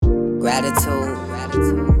Gratitude,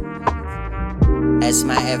 that's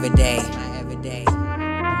my everyday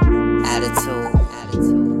attitude.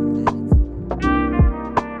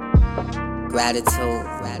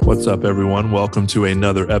 Gratitude. What's up, everyone? Welcome to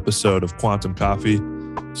another episode of Quantum Coffee.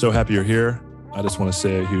 So happy you're here. I just want to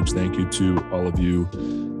say a huge thank you to all of you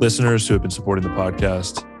listeners who have been supporting the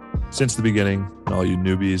podcast since the beginning, and all you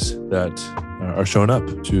newbies that are showing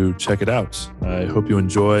up to check it out. I hope you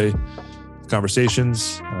enjoy the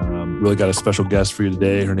conversations. Really got a special guest for you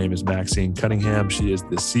today. Her name is Maxine Cunningham. She is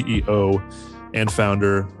the CEO and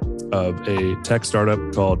founder of a tech startup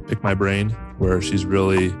called Pick My Brain, where she's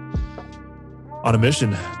really on a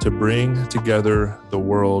mission to bring together the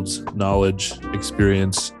world's knowledge,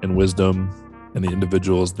 experience, and wisdom, and the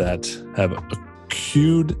individuals that have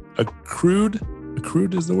accrued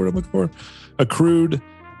is the word I'm looking for, accrued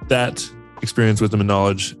that experience, wisdom, and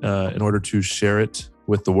knowledge in order to share it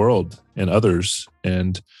with the world and others,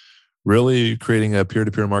 and really creating a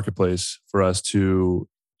peer-to-peer marketplace for us to,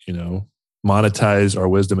 monetize our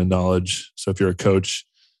wisdom and knowledge. So if you're a coach,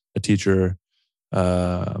 a teacher,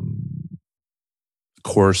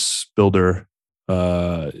 course builder,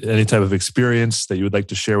 any type of experience that you would like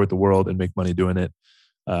to share with the world and make money doing it,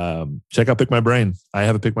 check out Pick My Brain. I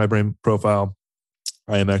have a Pick My Brain profile.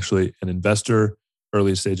 I am actually an investor,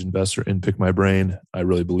 early stage investor in Pick My Brain. I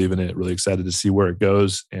really believe in it, really excited to see where it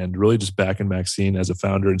goes, and really just backing Maxine as a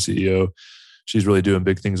founder and CEO. She's really doing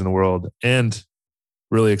big things in the world, and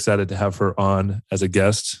really excited to have her on as a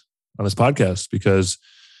guest on this podcast because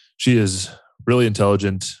she is really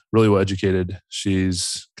intelligent, really well educated.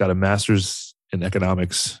 She's got a master's in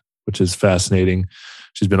economics, which is fascinating.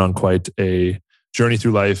 She's been on quite a journey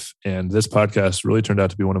through life, and this podcast really turned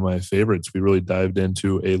out to be one of my favorites. We really dived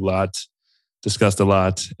into a lot, discussed a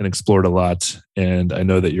lot, and explored a lot. And I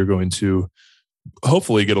know that you're going to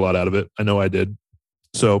hopefully get a lot out of it. I know I did.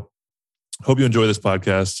 So hope you enjoy this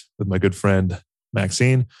podcast with my good friend,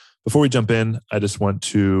 Maxine. Before we jump in, I just want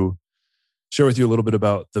to share with you a little bit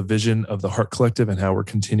about the vision of the Heart Collective and how we're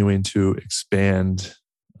continuing to expand.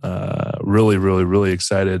 Really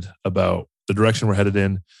excited about the direction we're headed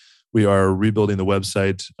in. We are rebuilding the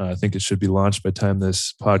website. I think it should be launched by the time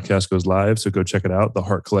this podcast goes live. So go check it out,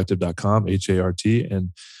 theheartcollective.com, HART.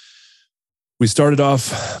 And we started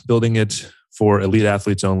off building it for elite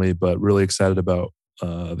athletes only, but really excited about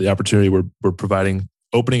the opportunity we're providing,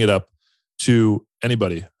 opening it up to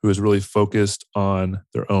anybody who is really focused on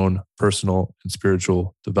their own personal and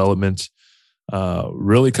spiritual development.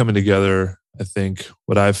 Really coming together. I think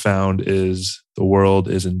what I've found is the world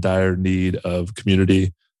is in dire need of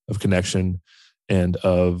community, of connection, and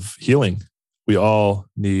of healing. We all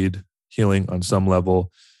need healing on some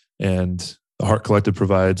level, and the Heart Collective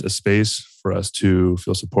provides a space for us to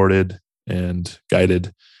feel supported and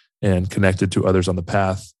guided and connected to others on the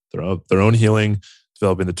path, their own healing,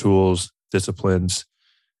 developing the tools, disciplines,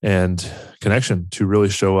 and connection to really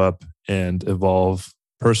show up and evolve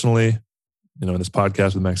personally. In this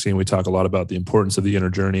podcast with Maxine, we talk a lot about the importance of the inner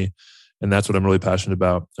journey, and that's what I'm really passionate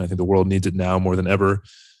about. And I think the world needs it now more than ever.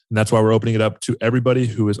 And that's why we're opening it up to everybody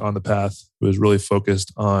who is on the path, who is really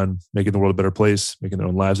focused on making the world a better place, making their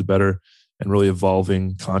own lives better, and really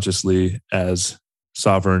evolving consciously as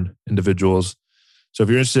sovereign individuals. So if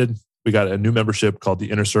you're interested, we got a new membership called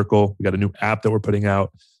the Inner Circle. We got a new app that we're putting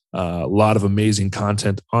out. A lot of amazing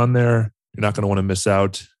content on there. You're not going to want to miss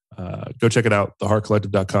out. Go check it out,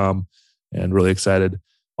 theheartcollective.com, and really excited.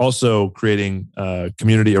 Also, creating a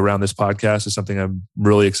community around this podcast is something I'm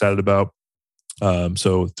really excited about.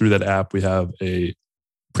 So through that app, we have a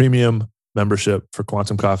premium membership for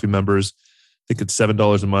Quantum Coffee members. I think it's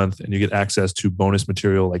 $7 a month, and you get access to bonus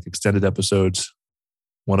material like extended episodes.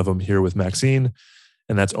 One of them here with Maxine,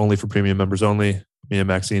 and that's only for premium members only. Me and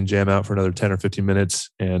Maxine jam out for another 10 or 15 minutes.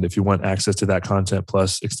 And if you want access to that content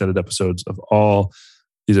plus extended episodes of all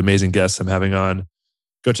these amazing guests I'm having on,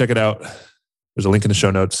 go check it out. There's a link in the show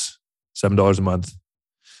notes, $7 a month.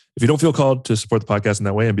 If you don't feel called to support the podcast in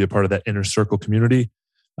that way and be a part of that Inner Circle community,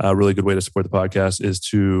 a really good way to support the podcast is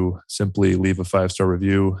to simply leave a 5-star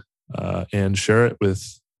review and share it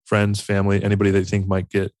with friends, family, anybody that you think might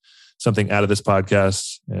get something out of this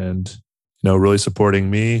podcast, and really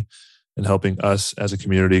supporting me and helping us as a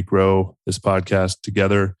community grow this podcast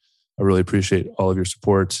together. I really appreciate all of your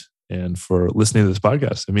support and for listening to this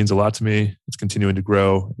podcast. It means a lot to me. It's continuing to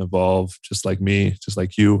grow and evolve, just like me, just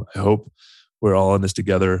like you. I hope we're all in this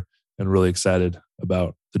together and really excited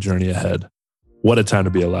about the journey ahead. What a time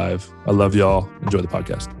to be alive. I love y'all. Enjoy the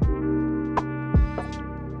podcast.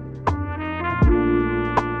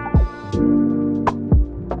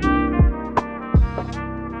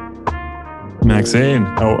 Maxine,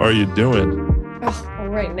 how are you doing? Oh,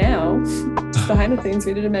 right now, just behind the scenes,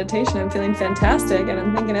 we did a meditation. I'm feeling fantastic. And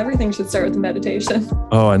I'm thinking everything should start with a meditation.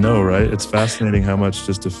 Oh, I know, right? It's fascinating how much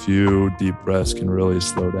just a few deep breaths can really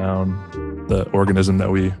slow down the organism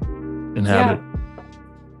that we inhabit. Yeah.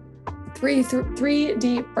 Three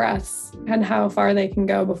deep breaths and how far they can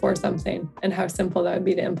go before something and how simple that would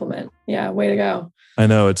be to implement. Yeah. Way to go. I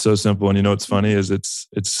know, it's so simple. And you know, what's funny is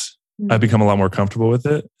I've become a lot more comfortable with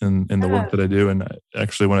it in the work that I do. And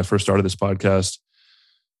actually, when I first started this podcast,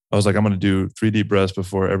 I was like, I'm going to do 3 deep breaths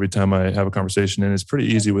before every time I have a conversation. And it's pretty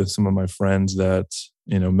easy with some of my friends that,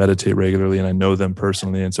 you know, meditate regularly and I know them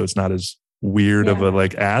personally. And so it's not as weird of a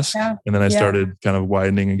like ask. Yeah. And then I started kind of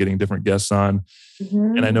widening and getting different guests on.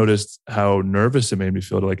 Mm-hmm. And I noticed how nervous it made me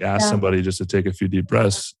feel to like ask somebody just to take a few deep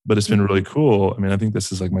breaths. But it's been really cool. I mean, I think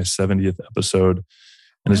this is like my 70th episode.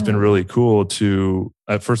 And it's been really cool to,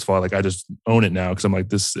 first of all, like I just own it now because I'm like,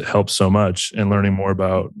 this helps so much. And learning more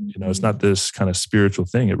about, you know, it's not this kind of spiritual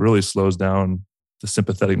thing. It really slows down the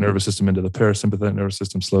sympathetic nervous system into the parasympathetic nervous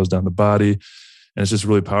system, slows down the body. And it's just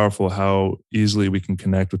really powerful how easily we can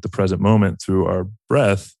connect with the present moment through our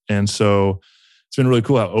breath. And so it's been really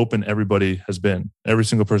cool how open everybody has been. Every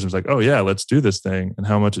single person is like, oh yeah, let's do this thing, and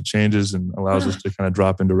how much it changes and allows us to kind of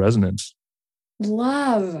drop into resonance.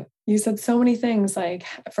 Love. You said so many things, like,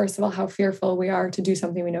 first of all, how fearful we are to do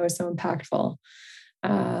something we know is so impactful.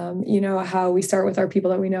 You know, how we start with our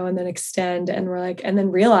people that we know and then extend, and we're like, and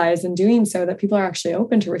then realize in doing so that people are actually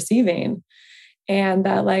open to receiving. And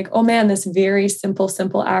that like, oh man, this very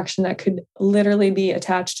simple action that could literally be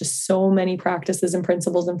attached to so many practices and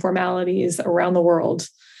principles and formalities around the world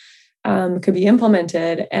could be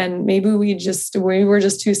implemented. And maybe we were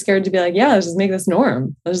just too scared to be like, yeah, let's just make this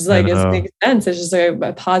norm. It's just like, it makes sense. It's just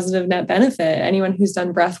a positive net benefit. Anyone who's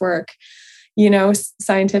done breath work, you know,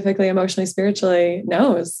 scientifically, emotionally, spiritually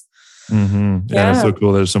knows. Mm-hmm. Yeah, it's so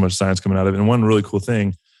cool. There's so much science coming out of it. And one really cool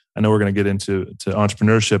thing, I know we're going to get into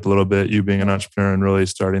entrepreneurship a little bit, you being an entrepreneur and really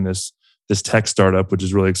starting this tech startup, which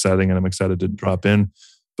is really exciting. And I'm excited to drop in.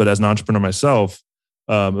 But as an entrepreneur myself,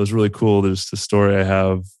 it was really cool. There's the story I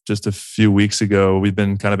have just a few weeks ago. We've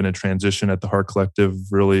been kind of in a transition at the Heart Collective.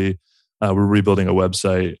 Really, we're rebuilding a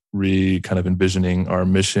website, kind of envisioning our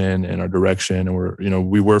mission and our direction. And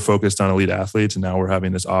we were focused on elite athletes, and now we're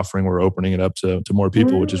having this offering. We're opening it up to more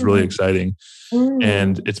people, which is really exciting.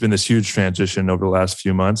 And it's been this huge transition over the last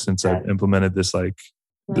few months since I've implemented this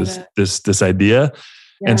this idea,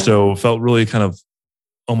 and so felt really kind of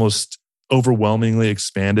almost overwhelmingly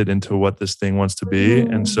expanded into what this thing wants to be.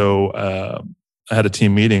 And so I had a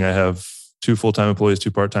team meeting. I have 2 full-time employees,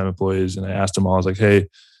 2 part-time employees, and I asked them all, I was like, hey,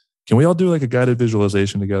 can we all do like a guided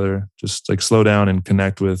visualization together? Just like slow down and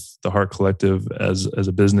connect with the Heart Collective as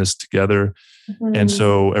a business together. Mm-hmm. And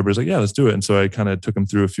so everybody's like, yeah, let's do it. And so I kind of took them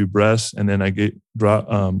through a few breaths, and then I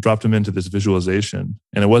dropped them into this visualization.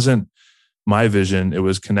 And it wasn't my vision. It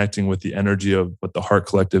was connecting with the energy of what the Heart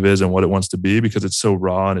Collective is and what it wants to be, because it's so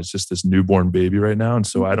raw and it's just this newborn baby right now. And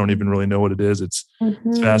so I don't even really know what it is. It's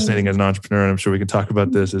fascinating as an entrepreneur. And I'm sure we can talk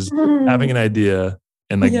about this, is having an idea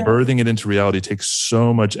and like birthing it into reality takes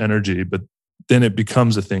so much energy, but then it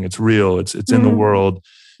becomes a thing. It's real. It's in the world,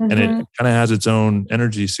 and it kind of has its own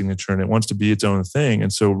energy signature, and it wants to be its own thing.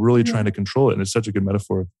 And so really trying to control it. And it's such a good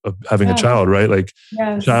metaphor of having a child, right? Like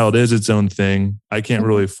a child is its own thing. I can't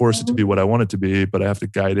really force it to be what I want it to be, but I have to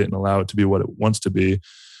guide it and allow it to be what it wants to be. And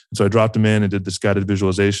so I dropped them in and did this guided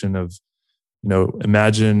visualization of,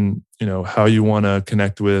 imagine, how you want to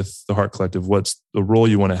connect with the Heart Collective. What's the role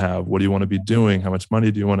you want to have? What do you want to be doing? How much money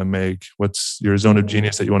do you want to make? What's your zone of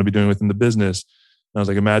genius that you want to be doing within the business? And I was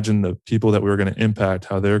like, imagine the people that we were going to impact,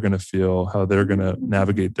 how they're going to feel, how they're going to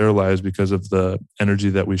navigate their lives because of the energy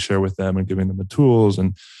that we share with them, and giving them the tools,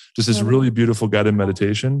 and just this really beautiful guided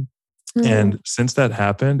meditation. And since that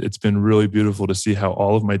happened, it's been really beautiful to see how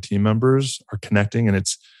all of my team members are connecting. And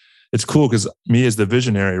it's cool because me as the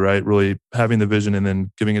visionary, right? Really having the vision and then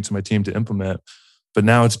giving it to my team to implement. But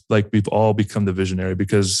now it's like we've all become the visionary,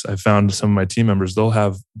 because I found some of my team members, they'll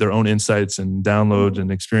have their own insights and downloads and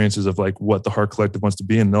experiences of like what the Heart Collective wants to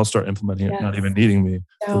be, and they'll start implementing it, not even needing me,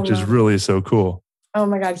 which is really so cool. Oh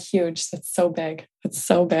my God, huge. That's so big. That's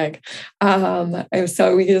so big.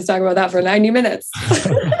 So we can just talk about that for 90 minutes.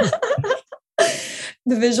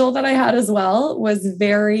 The visual that I had as well was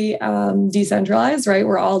very decentralized, right?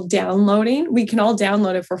 We're all downloading. We can all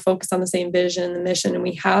download if we're focused on the same vision and the mission. And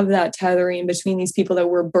we have that tethering between these people that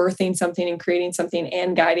we're birthing something and creating something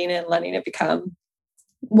and guiding it and letting it become.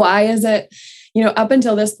 Why is it, up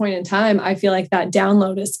until this point in time, I feel like that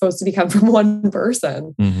download is supposed to become from one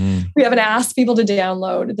person. We haven't asked people to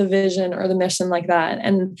download the vision or the mission like that.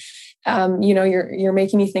 And, you're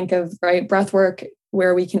making me think of, right, breath work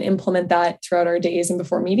where we can implement that throughout our days and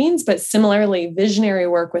before meetings. But similarly, visionary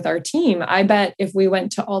work with our team. I bet if we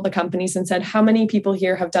went to all the companies and said, how many people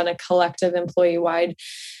here have done a collective employee-wide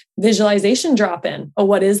visualization drop-in? Oh,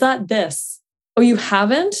 what is that? This. Oh, you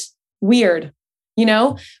haven't? Weird.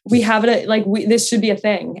 We have it like this should be a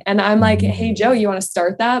thing. And I'm like, hey, Joe, you want to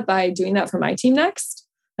start that by doing that for my team next?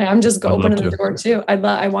 Like, I'm just opening the door too.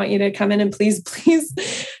 I want you to come in and please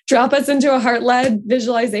drop us into a heart-led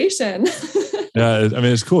visualization. Yeah. I mean,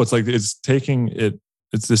 it's cool. It's like, it's taking it.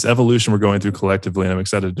 It's this evolution we're going through collectively. And I'm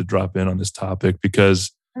excited to drop in on this topic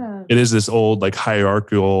because it is this old like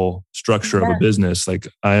hierarchical structure of a business. Like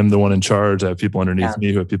I am the one in charge. I have people underneath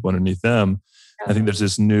me who have people underneath them. I think there's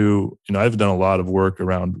this new, I've done a lot of work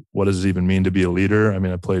around what does it even mean to be a leader? I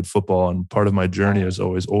mean, I played football and part of my journey is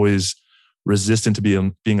always resistant to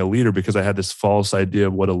being a leader because I had this false idea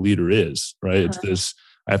of what a leader is, right? It's this,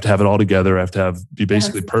 I have to have it all together. I have to be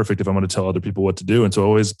basically perfect if I'm going to tell other people what to do. And so I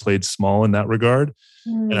always played small in that regard.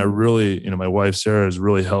 And I really, my wife, Sarah, has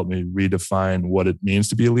really helped me redefine what it means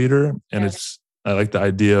to be a leader. And I like the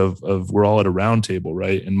idea of we're all at a round table,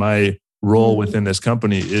 right? And my role within this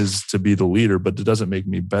company is to be the leader, but it doesn't make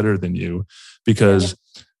me better than you because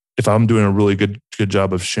if I'm doing a really good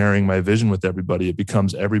job of sharing my vision with everybody, it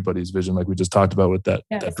becomes everybody's vision, like we just talked about with that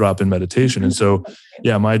drop-in meditation. And so,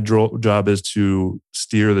 my job is to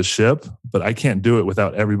steer the ship, but I can't do it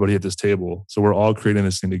without everybody at this table. So we're all creating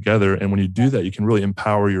this thing together. And when you do that, you can really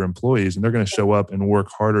empower your employees and they're going to show up and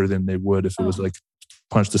work harder than they would if it was like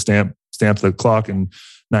punch the stamp the clock and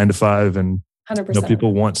 9 to 5. And 100%.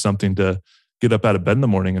 People want something to get up out of bed in the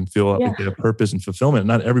morning and feel like they have purpose and fulfillment.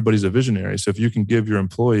 Not everybody's a visionary. So if you can give your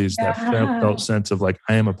employees that felt sense of like,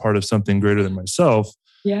 I am a part of something greater than myself,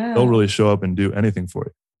 they'll really show up and do anything for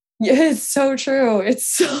you. Yeah, it's so true. It's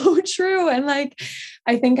so true. And like,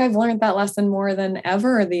 I think I've learned that lesson more than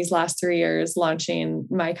ever these last 3 years launching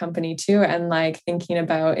my company too. And like thinking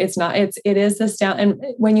about it is this down. And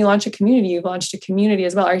when you launch a community, you've launched a community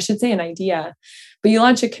as well, or I should say an idea, but you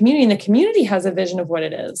launch a community and the community has a vision of what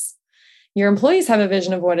it is. Your employees have a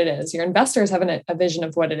vision of what it is. Your investors have a vision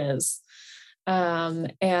of what it is.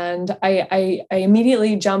 And I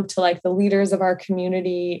immediately jump to like the leaders of our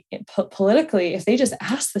community politically. If they just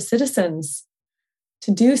ask the citizens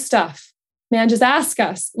to do stuff, man, just ask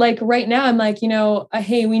us. Like right now, I'm like,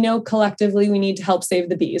 hey, we know collectively we need to help save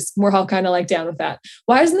the bees. We're all kind of like down with that.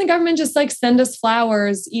 Why doesn't the government just like send us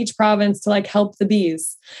flowers, each province to like help the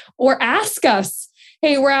bees, or ask us?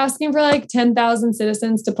 Hey, we're asking for like 10,000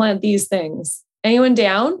 citizens to plant these things. Anyone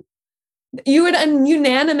down? You would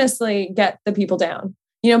unanimously get the people down,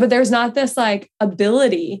 but there's not this like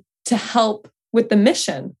ability to help with the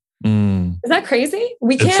mission. Is that crazy?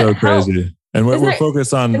 We can't. It's so crazy. Help. And we're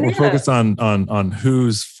focused on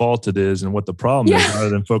whose fault it is and what the problem is, rather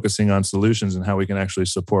than focusing on solutions and how we can actually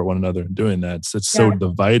support one another in doing that. It's so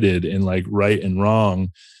divided in like right and wrong.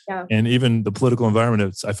 Yeah. And even the political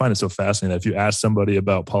environment, I find it so fascinating that if you ask somebody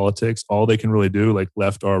about politics, all they can really do, like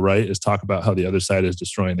left or right, is talk about how the other side is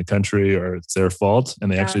destroying the country or it's their fault.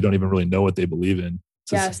 And they actually don't even really know what they believe in.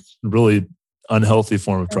 It's a really unhealthy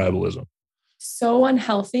form of tribalism. So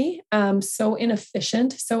unhealthy, so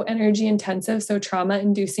inefficient, so energy intensive, so trauma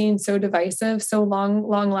inducing, so divisive, so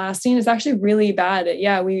long lasting. It's actually really bad.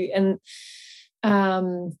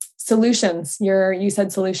 Solutions. You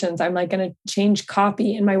said solutions. I'm like going to change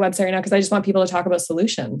copy in my website right now because I just want people to talk about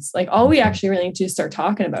solutions. Like all we actually really need to start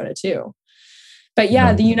talking about it too. But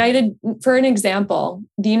for an example,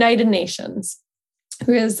 the United Nations,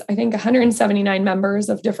 who is, I think, 179 members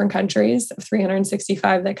of different countries, of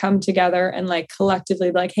 365 that come together and like collectively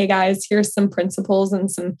be like, hey guys, here's some principles and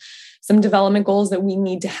some development goals that we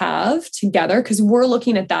need to have together because we're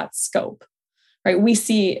looking at that scope, right? We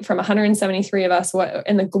see from 173 of us what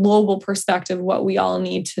in the global perspective, what we all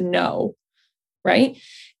need to know, right?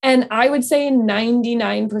 And I would say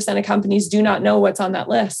 99% of companies do not know what's on that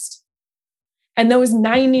list. And those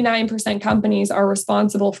 99% companies are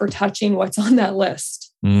responsible for touching what's on that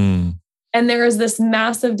list. And there is this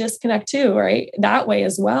massive disconnect too, right? That way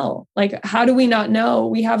as well. Like, how do we not know?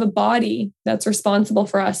 We have a body that's responsible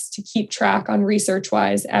for us to keep track on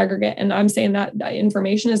research-wise aggregate. And I'm saying that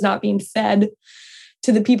information is not being fed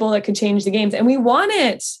to the people that could change the games. And we want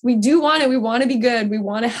it. We do want it. We want to be good. We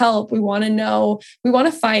want to help. We want to know. We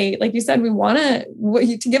want to fight. Like you said, we want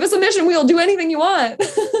to give us a mission. We'll do anything you want.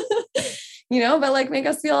 But like make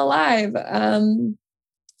us feel alive.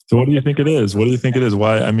 So what do you think it is? What do you think it is?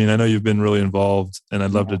 Why? I mean, I know you've been really involved and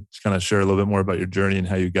I'd love to kind of share a little bit more about your journey and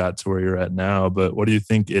how you got to where you're at now. But what do you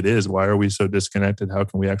think it is? Why are we so disconnected? How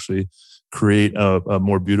can we actually create a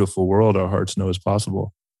more beautiful world our hearts know is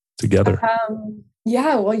possible together?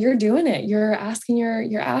 Yeah, well, you're doing it. You're asking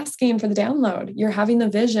for the download. You're having the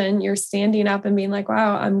vision. You're standing up and being like,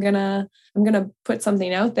 wow, I'm gonna put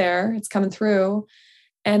something out there. It's coming through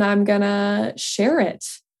and I'm gonna share it.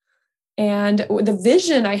 And the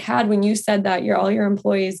vision I had when you said that all your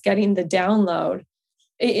employees getting the download,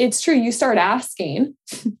 it's true. You start asking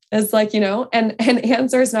as like, and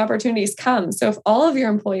answers and opportunities come. So if all of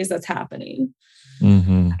your employees, that's happening,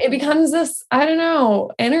 it becomes this, I don't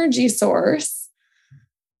know, energy source.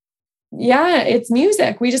 Yeah, it's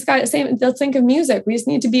music. We just got to say, let's think of music. We just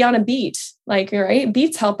need to be on a beat. Like, right?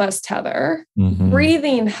 Beats help us tether.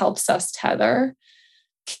 Breathing helps us tether.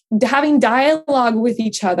 Having dialogue with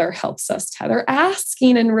each other helps us tether.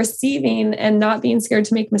 Asking and receiving and not being scared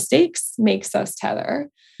to make mistakes makes us tether.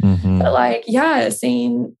 But like, yeah,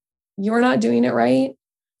 saying you're not doing it right,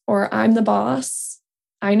 or I'm the boss,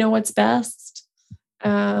 I know what's best.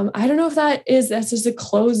 I don't know if that's just a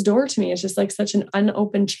closed door to me. It's just like such an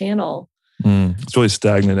unopened channel. It's really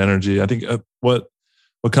stagnant energy. I think what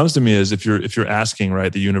comes to me is if you're asking,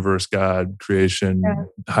 right, the universe, God, creation,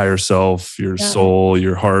 higher self, your soul,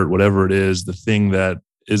 your heart, whatever it is, the thing that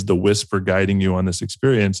is the whisper guiding you on this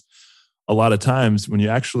experience. A lot of times when you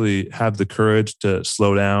actually have the courage to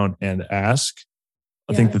slow down and ask,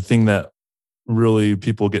 I think the thing that really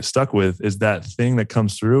people get stuck with is that thing that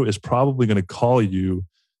comes through is probably going to call you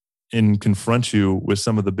and confront you with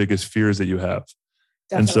some of the biggest fears that you have.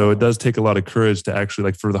 Definitely. And so it does take a lot of courage to actually,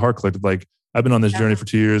 like for the Heart Collective, like I've been on this journey for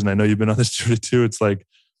 2 years and I know you've been on this journey too. It's like,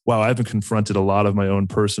 wow, I haven't confronted a lot of my own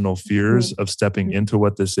personal fears of stepping into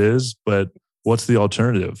what this is, but what's the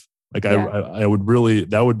alternative? Like I would really,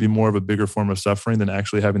 that would be more of a bigger form of suffering than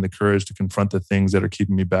actually having the courage to confront the things that are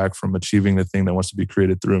keeping me back from achieving the thing that wants to be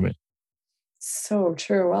created through me. So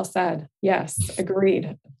true. Well said. Yes,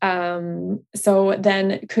 agreed. So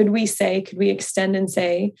then could we extend and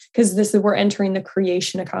say, because we're entering the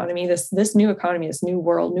creation economy, this new economy, this new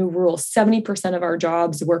world, new rules. 70% of our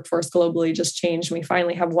jobs, workforce globally just changed. We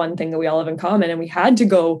finally have one thing that we all have in common, and we had to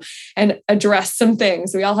go and address some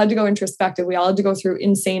things. We all had to go introspective. We all had to go through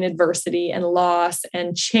insane adversity and loss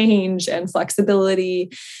and change and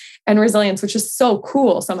flexibility and resilience, which is so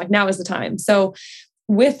cool. So I'm like, now is the time. So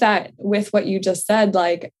with that, with what you just said,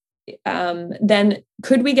 like, then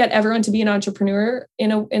could we get everyone to be an entrepreneur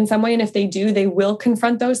in some way? And if they do, they will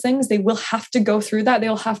confront those things. They will have to go through that.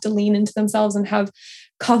 They'll have to lean into themselves and have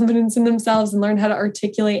confidence in themselves and learn how to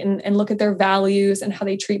articulate and look at their values and how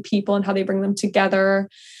they treat people and how they bring them together.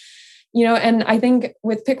 And I think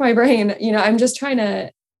with Pick My Brain, I'm just trying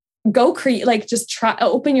to go create, like just try,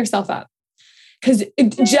 open yourself up, because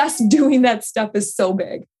just doing that stuff is so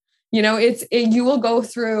big. You will go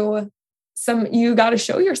through you got to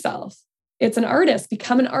show yourself. It's an artist,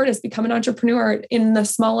 become an entrepreneur in the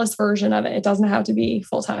smallest version of it. It doesn't have to be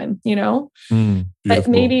full-time, but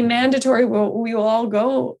maybe mandatory. We will all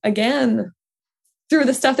go again through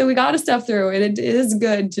the stuff that we got to step through. It is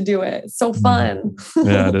good to do it. It's so fun.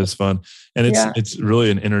 Yeah, it is fun. And it's really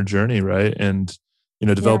an inner journey, right? And,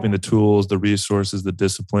 developing the tools, the resources, the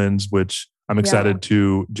disciplines, which I'm excited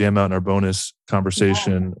to jam out in our bonus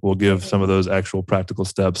conversation. We'll give some of those actual practical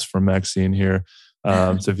steps from Maxine here.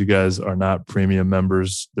 So if you guys are not premium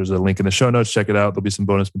members, there's a link in the show notes. Check it out. There'll be some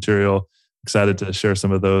bonus material. Excited to share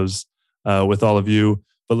some of those with all of you.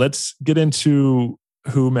 But let's get into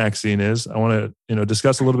who Maxine is. I want to,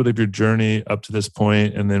 discuss a little bit of your journey up to this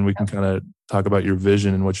point, and then we can kind of talk about your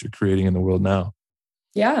vision and what you're creating in the world now.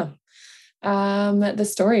 Yeah. The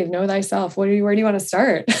story of Know Thyself. Where do you want to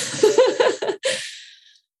start?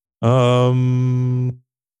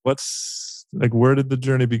 Where did the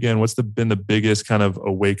journey begin? What's been the biggest kind of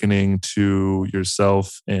awakening to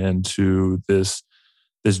yourself and to this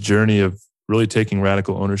journey of really taking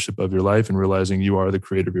radical ownership of your life and realizing you are the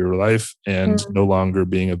creator of your life and no longer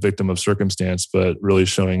being a victim of circumstance, but really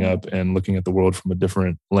showing up and looking at the world from a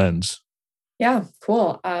different lens? Yeah,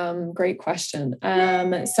 cool. Great question.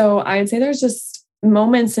 So I'd say there's just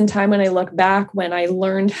moments in time when I look back when I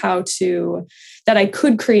learned that I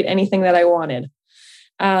could create anything that I wanted,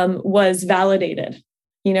 was validated.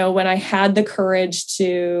 When I had the courage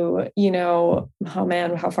to, oh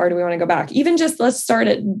man, how far do we want to go back? Even just let's start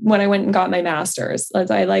at when I went and got my master's.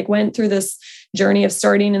 I went through this journey of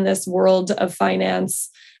starting in this world of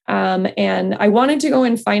finance. And I wanted to go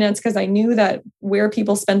in finance because I knew that where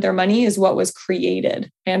people spent their money is what was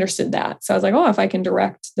created. I understood that. So I was like, if I can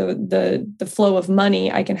direct the flow of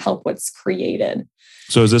money, I can help what's created.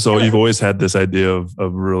 So is this you've always had this idea of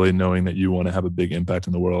really knowing that you want to have a big impact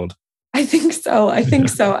in the world? I think so. I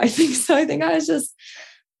think I was just,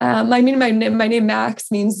 my name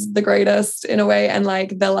Max means the greatest in a way. And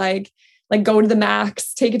like go to the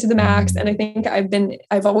max, take it to the max. And I think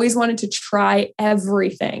I've always wanted to try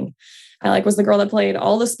everything. I like was the girl that played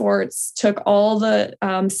all the sports, took all the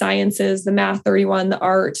sciences, the math 31, the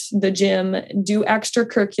art, the gym, do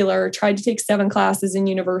extracurricular, tried to take 7 classes in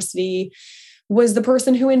university, was the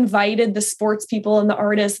person who invited the sports people and the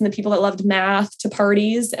artists and the people that loved math to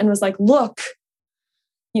parties and was like, look,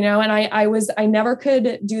 and I never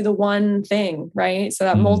could do the one thing, right? So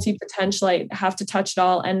that multi-potential, I have to touch it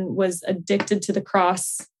all, and was addicted to the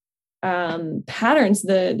cross patterns,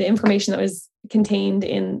 the information that was contained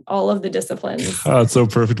in all of the disciplines. Oh, it's so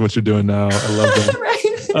perfect what you're doing now. I love that. Right.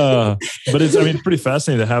 But it's pretty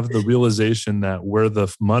fascinating to have the realization that where the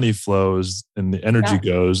money flows and the energy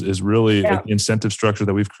goes is really like the incentive structure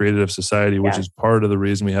that we've created of society, which is part of the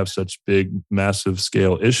reason we have such big, massive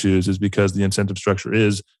scale issues, is because the incentive structure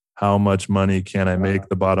is how much money can I make,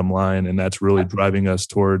 the bottom line. And that's really driving us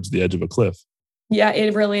towards the edge of a cliff. Yeah,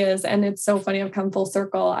 it really is. And it's so funny. I've come full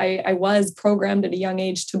circle. I was programmed at a young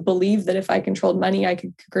age to believe that if I controlled money, I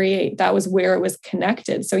could create. That was where it was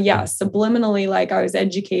connected. So yeah, subliminally, like I was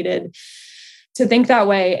educated to think that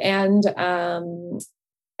way. And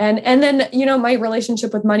then, my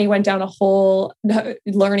relationship with money went down a whole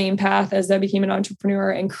learning path as I became an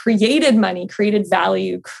entrepreneur and created money, created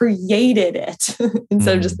value, created it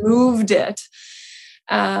instead of just moved it.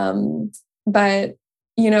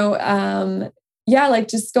 Like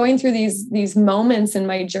just going through these moments in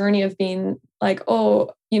my journey of being like,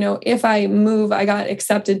 if I move, I got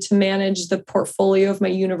accepted to manage the portfolio of my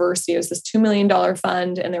university. It was this $2 million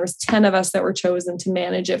fund, and there was 10 of us that were chosen to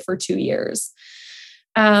manage it for 2 years.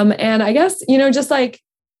 And I guess, just like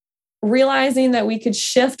realizing that we could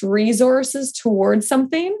shift resources towards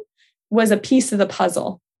something was a piece of the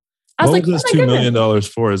puzzle. What was this $2 million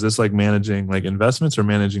for? Is this like managing like investments or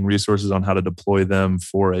managing resources on how to deploy them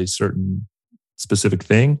for a certain specific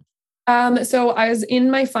thing? So I was in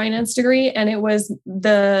my finance degree, and there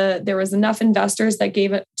was enough investors that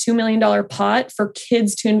gave a $2 million pot for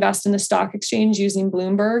kids to invest in the stock exchange using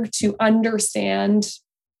Bloomberg to understand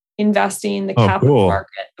investing, the capital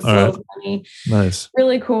market, the flow of money. Nice.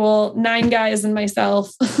 Really cool. 9 guys and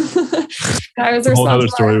myself. I was a whole other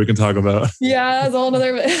story we can talk about. Yeah, that's a whole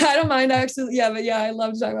other. I don't mind actually. Yeah, but I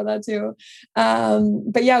love to talk about that too.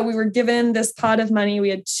 We were given this pot of money. We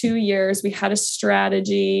had 2 years. We had a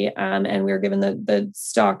strategy, and we were given the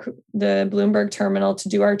stock, the Bloomberg terminal to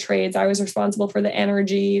do our trades. I was responsible for the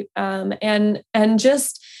energy, and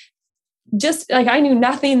just like I knew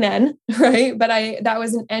nothing then, right? But that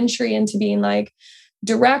was an entry into being like,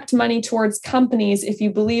 direct money towards companies if you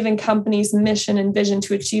believe in companies' mission and vision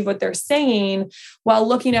to achieve what they're saying, while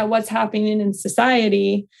looking at what's happening in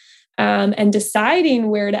society, and deciding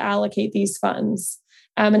where to allocate these funds,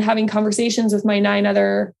 and having conversations with my 9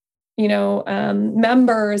 other,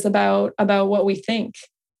 members about what we think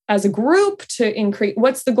as a group to increase.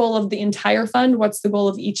 What's the goal of the entire fund? What's the goal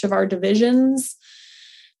of each of our divisions?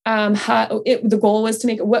 The goal was to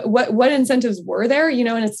make what incentives were there,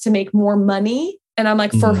 and it's to make more money. And I'm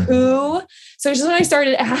like, for who? So it's just when I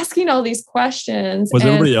started asking all these questions. Was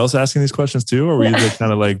everybody else asking these questions too? Or were you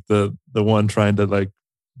kind of like the one trying to like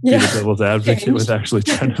be the devil's advocate with actually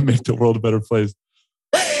trying to make the world a better place?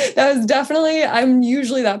 That was definitely, I'm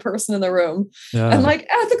usually that person in the room. Yeah. I'm like,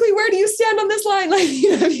 ethically, where do you stand on this line? Like,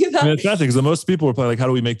 it's fascinating because the most people are probably like, how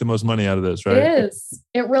do we make the most money out of this? Right. It is.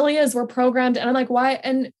 It really is. We're programmed. And I'm like, why?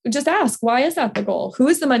 And just ask, why is that the goal? Who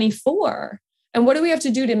is the money for? And what do we have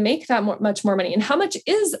to do to make that much more money? And how much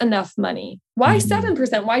is enough money? Why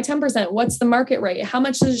 7%? Why 10%? What's the market rate? How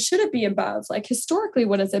much should it be above? Like historically,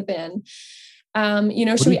 what has it been?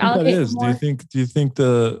 Should we allocate more? Do you think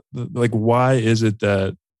the like, why is it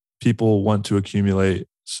that people want to accumulate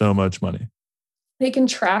so much money? They can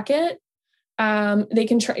track it. They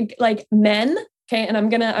can track like men. Okay. And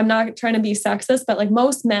I'm not trying to be sexist, but like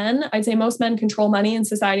I'd say most men control money in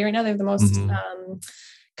society right now. They have the most,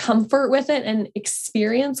 comfort with it and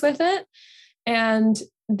experience with it. And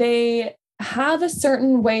they have a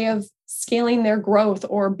certain way of scaling their growth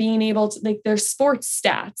or being able to, like, their sports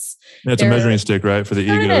stats. It's a measuring stick, right? For the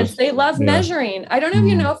egos. They love measuring. I don't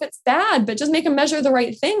even know if it's bad, but just make them measure the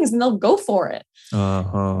right things and they'll go for it.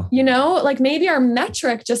 Like maybe our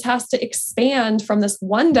metric just has to expand from this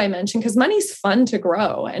one dimension, because money's fun to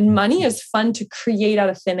grow and money is fun to create out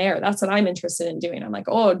of thin air. That's what I'm interested in doing. I'm like,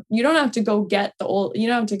 you don't have to go get you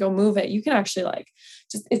don't have to go move it. You can actually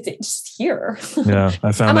it's just here. Yeah.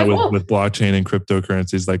 I found that with blockchain and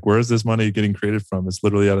cryptocurrencies, like, where is this money getting created from? It's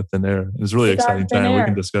literally out of thin air. It's really exciting time. We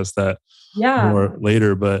can discuss that more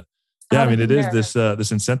later, but yeah, it is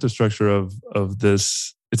this incentive structure of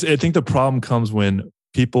this. I think the problem comes when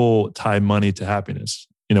people tie money to happiness.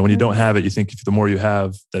 when you don't have it, you think if the more you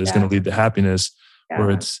have, that is going to lead to happiness,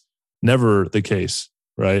 where it's never the case,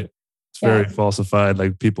 right? It's very falsified.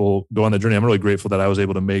 Like people go on the journey. I'm really grateful that I was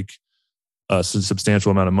able to make a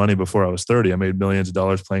substantial amount of money before I was 30. I made millions of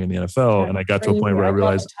dollars playing in the NFL. And I got to a point where I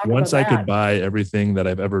realized once I could buy everything that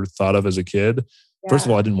I've ever thought of as a kid, first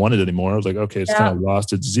of all, I didn't want it anymore. I was like, okay, it's kind of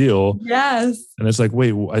lost its zeal. Yes. And it's like,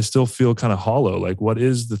 wait, I still feel kind of hollow. Like, what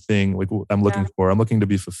is the thing like I'm looking for? I'm looking to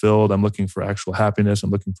be fulfilled. I'm looking for actual happiness. I'm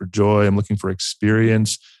looking for joy. I'm looking for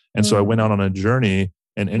experience. And so I went out on a journey,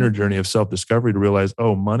 an inner journey of self-discovery to realize,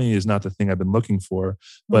 oh, money is not the thing I've been looking for.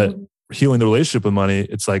 But healing the relationship with money,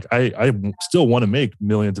 it's like, I still want to make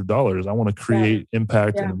millions of dollars. I want to create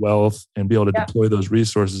impact and wealth and be able to deploy those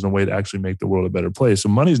resources in a way to actually make the world a better place. So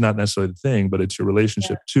money is not necessarily the thing, but it's your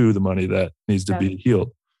relationship to the money that needs to be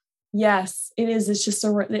healed. Yes, it is. It's just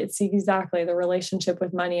it's exactly the relationship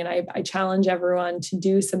with money. And I challenge everyone to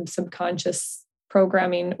do some subconscious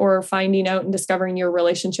programming or finding out and discovering your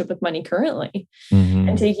relationship with money currently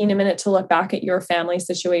and taking a minute to look back at your family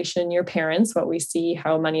situation, your parents, what we see,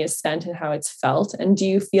 how money is spent and how it's felt. And do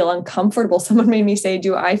you feel uncomfortable? Someone made me say,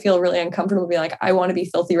 do I feel really uncomfortable being like, I want to be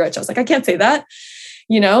filthy rich? I was like, I can't say that.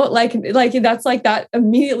 Like that's like that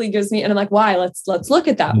immediately gives me, and I'm like, why? Let's look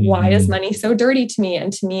at that. Why is money so dirty to me?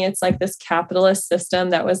 And to me, it's like this capitalist system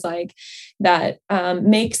that was like, that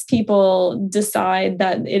makes people decide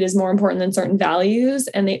that it is more important than certain values.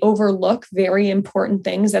 And they overlook very important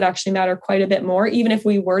things that actually matter quite a bit more. Even if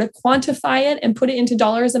we were to quantify it and put it into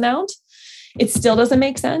dollars amount, it still doesn't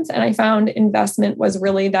make sense. And I found investment was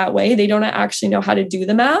really that way. They don't actually know how to do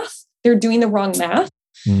the math. They're doing the wrong math.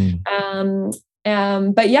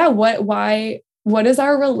 But yeah, what is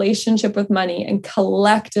our relationship with money? And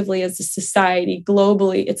collectively as a society,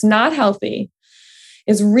 globally, it's not healthy.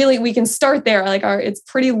 Is really, we can start there. Like it's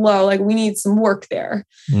pretty low. Like we need some work there.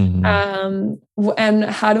 And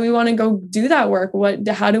how do we want to go do that work?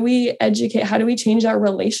 How do we educate? How do we change our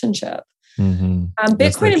relationship?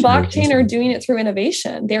 Bitcoin and blockchain are doing it through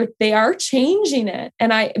innovation. They are changing it.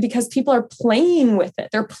 And because people are playing with it,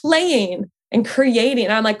 they're playing and creating.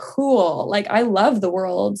 And I'm like, cool. Like I love the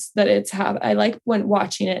worlds that I like when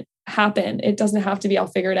watching it happen. It doesn't have to be all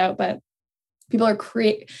figured out, but people are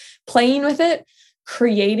playing with it,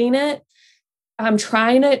 creating it. I'm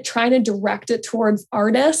trying to direct it towards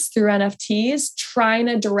artists through NFTs, trying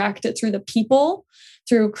to direct it through the people,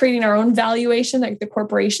 through creating our own valuation that the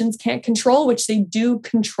corporations can't control, which they do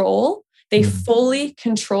control. They fully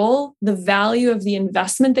control the value of the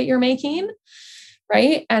investment that you're making.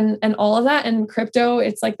 Right. And all of that. And crypto,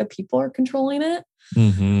 it's like the people are controlling it.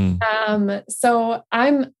 So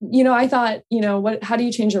I thought, how do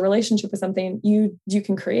you change your relationship with something? You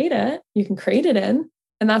can create it. You can create it in.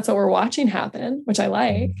 And that's what we're watching happen, which I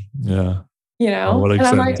like. Yeah. What an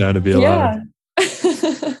exciting time to be alive.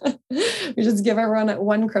 We just give everyone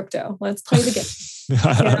one crypto. Let's play the game.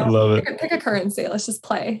 I love it. Pick a currency. Let's just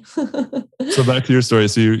play. So back to your story.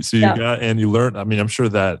 So you got, and you learned, I mean, I'm sure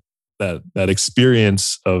that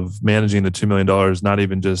experience of managing the $2 million, not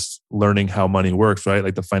even just learning how money works, right?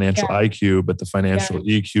 Like the financial IQ, but the financial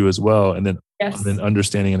EQ as well. And then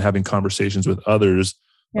understanding and having conversations with others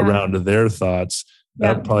around their thoughts.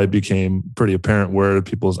 That probably became pretty apparent where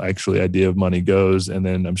people's actually idea of money goes. And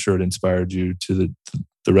then I'm sure it inspired you to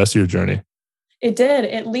the rest of your journey. It did.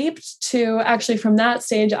 It leaped to actually from that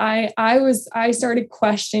stage. I started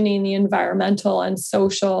questioning the environmental and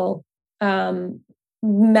social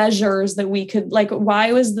measures that we could, like,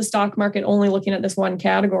 why was the stock market only looking at this one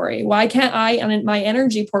category? Why can't I, on my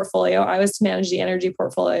energy portfolio, I was to manage the energy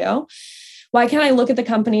portfolio. Why can't I look at the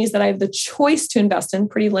companies that I have the choice to invest in?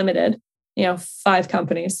 Pretty limited, 5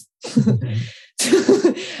 companies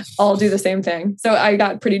all do the same thing. So I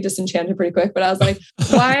got pretty disenchanted pretty quick, but I was like,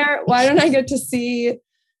 why don't I get to see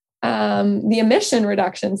the emission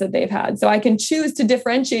reductions that they've had? So I can choose to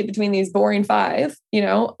differentiate between these boring 5,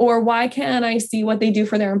 or why can't I see what they do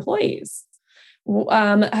for their employees?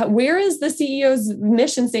 Where is the CEO's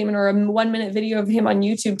mission statement or a 1-minute video of him on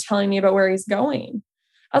YouTube telling me about where he's going?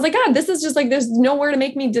 I was like, God, this is just like, there's nowhere to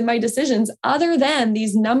make me do my decisions other than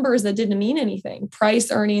these numbers that didn't mean anything. Price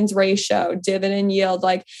earnings ratio, dividend yield,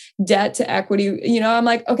 like debt to equity. I'm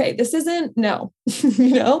like, okay, this isn't, no,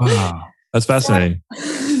 Wow, that's fascinating.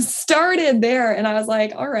 Started there. And I was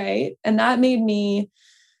like, all right. And that made me,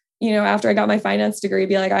 after I got my finance degree,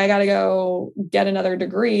 be like, I got to go get another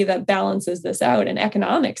degree that balances this out. And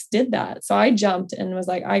economics did that. So I jumped and was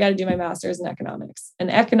like, I got to do my master's in economics.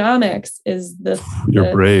 And economics is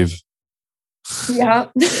You're brave. Yeah.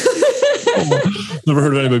 Never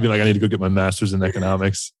heard of anybody being like, I need to go get my master's in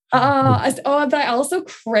economics. But I also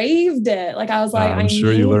craved it. Like I was like, I'm I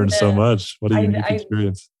sure you need learned so this. much. What a unique I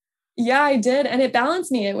experience. Yeah, I did. And it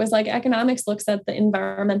balanced me. It was like economics looks at the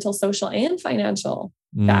environmental, social, and financial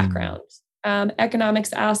background.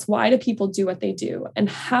 Economics asks, why do people do what they do? And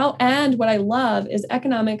what I love is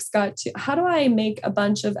economics got to, how do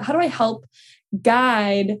I help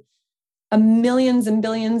guide millions and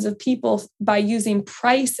billions of people by using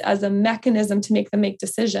price as a mechanism to make them make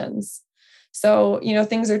decisions? So,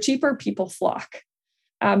 things are cheaper, people flock.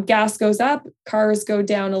 Gas goes up, cars go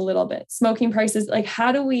down a little bit. Smoking prices, like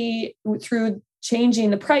how do we, through changing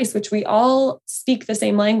the price, which we all speak the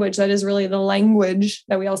same language, that is really the language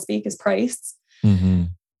that we all speak is price,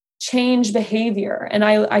 change behavior? And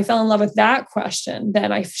I fell in love with that question.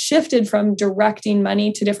 Then I shifted from directing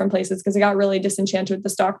money to different places because I got really disenchanted with the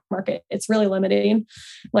stock market. It's really limiting.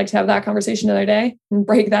 I'd like to have that conversation another day and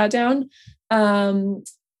break that down.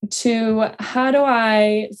 To how do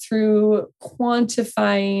I, through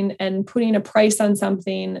quantifying and putting a price on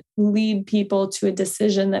something, lead people to a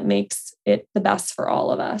decision that makes it the best for all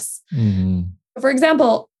of us? For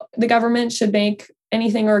example, the government should make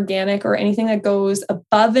anything organic or anything that goes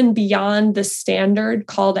above and beyond the standard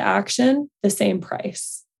call to action the same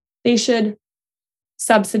price. They should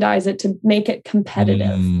subsidize it to make it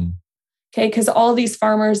competitive. Okay, because all these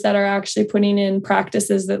farmers that are actually putting in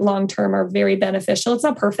practices that long-term are very beneficial. It's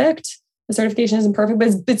not perfect. The certification isn't perfect,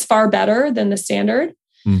 but it's far better than the standard.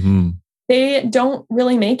 They don't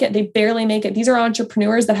really make it. They barely make it. These are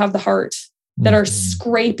entrepreneurs that have the heart, that are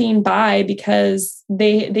scraping by because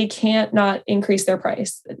they can't not increase their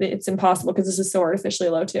price. It's impossible because this is so artificially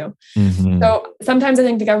low too. So sometimes I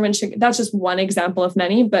think the government should, that's just one example of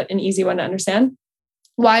many, but an easy one to understand.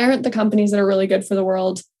 Why aren't the companies that are really good for the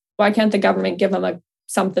world, why can't the government give them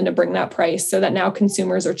something to bring that price so that now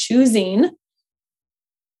consumers are choosing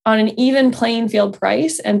on an even playing field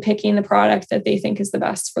price and picking the product that they think is the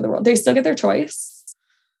best for the world? They still get their choice.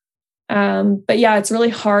 But yeah, it's really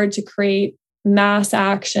hard to create mass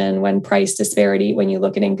action when price disparity, when you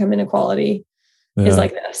look at income inequality, is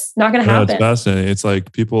like this. Not going to happen. It's fascinating. It's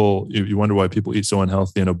like people, you wonder why people eat so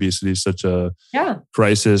unhealthy, and obesity is such a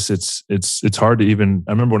crisis. It's hard to even,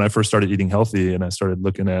 I remember when I first started eating healthy and I started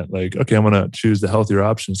looking at like, okay, I'm going to choose the healthier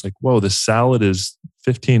option. It's like, whoa, the salad is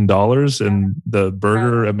 $15 and the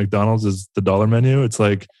burger at McDonald's is the $1 menu. It's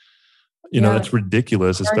like, that's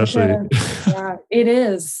ridiculous, especially. It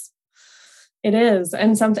is. It is.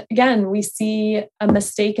 And again, we see a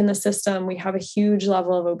mistake in the system. We have a huge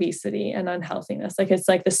level of obesity and unhealthiness. Like it's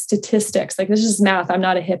like the statistics, like this is just math. I'm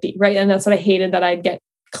not a hippie, right? And that's what I hated that I'd get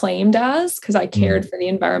claimed as because I cared for the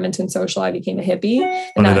environment and social. I became a hippie.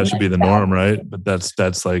 And that should be the norm, right? But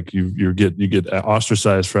that's like you get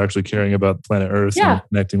ostracized for actually caring about planet Earth and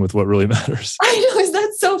connecting with what really matters. I know,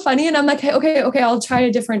 that's so funny. And I'm like, okay, I'll try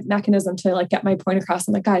a different mechanism to like get my point across.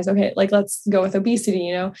 I'm like, guys, okay, like let's go with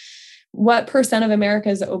obesity, What percent of America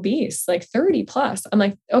is obese? Like 30 plus. I'm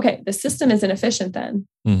like, okay, the system is inefficient then.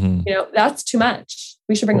 That's too much.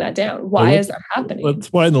 We should bring that down. Why is that happening?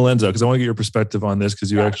 Let's widen the lens out because I want to get your perspective on this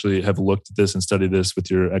because you actually have looked at this and studied this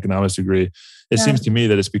with your economics degree. It seems to me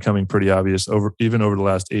that it's becoming pretty obvious even over the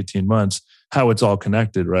last 18 months, how it's all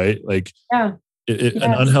connected, right? Like an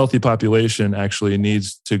unhealthy population actually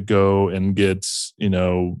needs to go and get,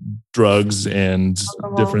 drugs and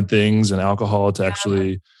different things and alcohol to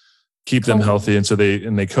actually keep them healthy. And so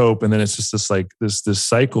they cope. And then it's just this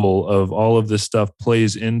cycle of all of this stuff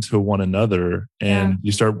plays into one another. And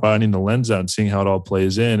you start widening the lens out and seeing how it all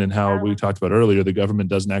plays in and how we talked about earlier, the government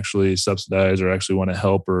doesn't actually subsidize or actually want to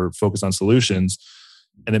help or focus on solutions.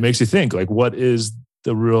 And it makes you think like, what is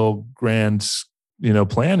the real grand,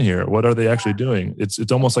 plan here? What are they actually doing?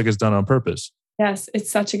 It's almost like it's done on purpose. Yes, it's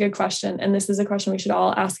such a good question. And this is a question we should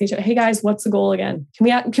all ask each other. Hey guys, what's the goal again?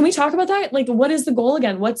 Can we talk about that? Like, what is the goal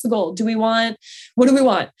again? What's the goal? What do we want?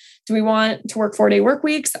 Do we want to work 4-day work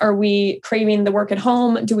weeks? Are we craving the work at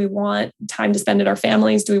home? Do we want time to spend at our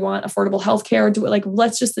families? Do we want affordable healthcare?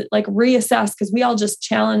 Let's just reassess because we all just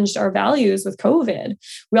challenged our values with COVID.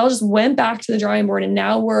 We all just went back to the drawing board and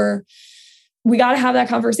now we got to have that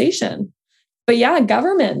conversation. But yeah,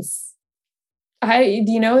 governments,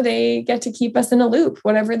 they get to keep us in a loop,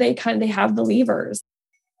 whatever they have the levers.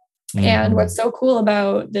 And what's so cool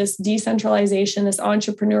about this decentralization, this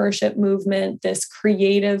entrepreneurship movement, this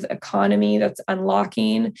creative economy that's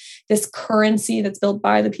unlocking, this currency that's built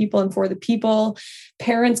by the people and for the people,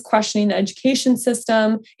 parents questioning the education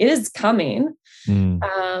system, it is coming.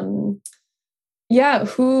 How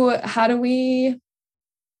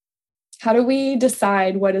do we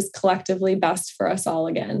decide what is collectively best for us all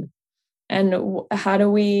again? And how do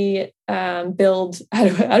we build?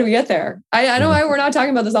 How do we get there? I know why we're not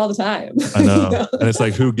talking about this all the time. I know. And it's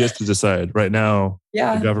like, who gets to decide? Right now,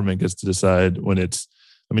 Yeah. the government gets to decide when it's,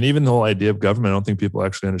 I mean, even the whole idea of government, I don't think people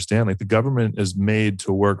actually understand. Like the government is made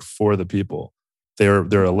to work for the people.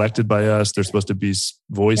 They're elected by us. They're supposed to be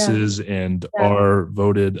voices and are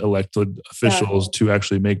voted elected officials to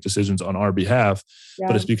actually make decisions on our behalf.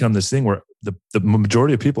 But it's become this thing where the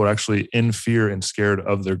majority of people are actually in fear and scared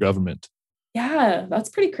of their government. Yeah, that's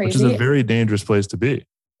pretty crazy. Which is a very dangerous place to be.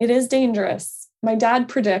 It is dangerous. My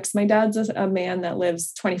dad's a man that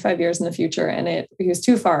lives 25 years in the future, and he was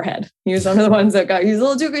too far ahead. He was one of the ones that he's a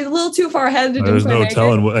little too far ahead. There's no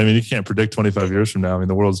telling. I mean, you can't predict 25 years from now. I mean,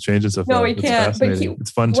 the world's changing so fast. No, we can't. But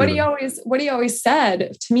it's fun. What he always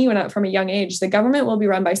said to me from a young age, the government will be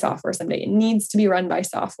run by software someday. It needs to be run by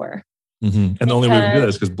software. Mm-hmm. And the only way we can do that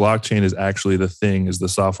is because blockchain is actually the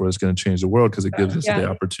software that's going to change the world because it gives us the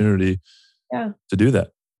opportunity to do that.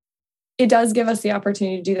 It does give us the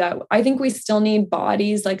opportunity to do that. I think we still need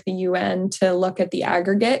bodies like the UN to look at the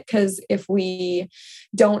aggregate, because if we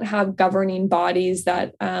don't have governing bodies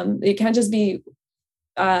that it can't just be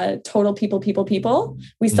total people.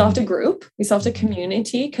 We still have to group. We still have to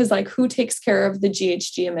community, because like who takes care of the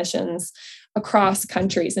GHG emissions across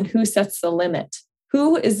countries and who sets the limit?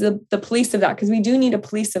 Who is the police of that? Because we do need a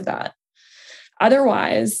police of that.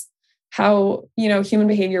 Otherwise, how human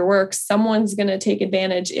behavior works, someone's going to take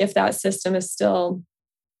advantage if that system is still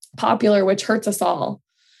popular, which hurts us all.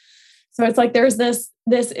 So it's like there's this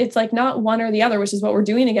it's like not one or the other, which is what we're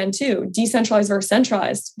doing again too. Decentralized versus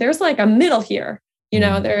centralized. There's like a middle here.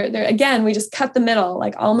 There again, we just cut the middle.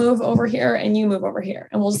 Like I'll move over here and you move over here,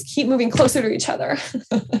 and we'll just keep moving closer to each other.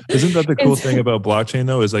 Isn't that the cool thing about blockchain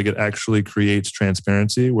though? Is like it actually creates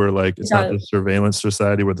transparency where like it's not the surveillance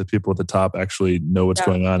society where the people at the top actually know what's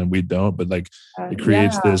going on and we don't, but like it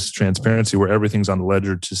creates this transparency where everything's on the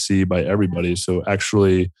ledger to see by everybody. So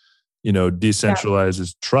actually,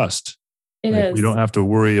 decentralizes trust. It is. We don't have to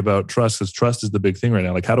worry about trust, because trust is the big thing right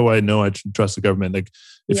now. Like, how do I know I should trust the government? Like,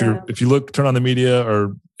 if you turn on the media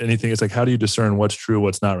or anything, it's like, how do you discern what's true,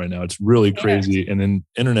 what's not right now? It's really crazy. And in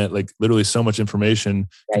internet, like literally so much information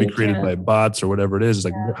can be created by bots or whatever it is. It's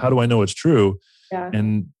like, how do I know it's true? Yeah.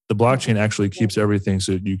 And the blockchain actually keeps everything,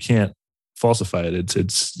 so you can't falsify it.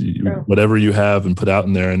 It's whatever you have and put out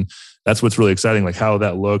in there. And that's what's really exciting, like how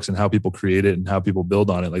that looks and how people create it and how people build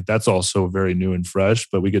on it. Like that's all so very new and fresh,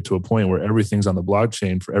 but we get to a point where everything's on the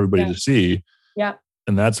blockchain for everybody to see. Yeah.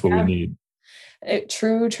 And that's what we need.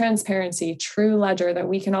 True transparency, true ledger that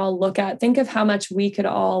we can all look at. Think of how much we could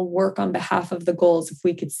all work on behalf of the goals if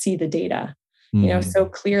we could see the data, so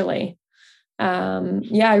clearly.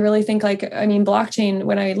 I really think blockchain,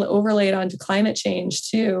 when I overlay it onto climate change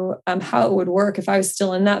too, how it would work if I was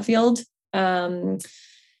still in that field.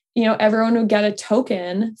 Everyone would get a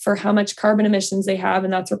token for how much carbon emissions they have,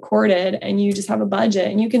 and that's recorded, and you just have a budget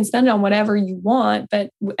and you can spend it on whatever you want, but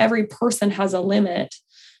every person has a limit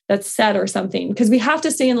that's set or something, because we have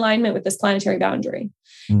to stay in alignment with this planetary boundary.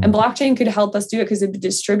 Mm-hmm. And blockchain could help us do it because it would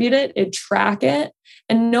distribute it, it'd track it,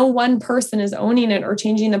 and no one person is owning it or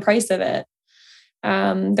changing the price of it.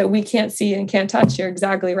 That we can't see and can't touch. You're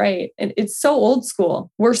exactly right. And it's so old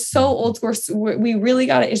school. We're so old school. We really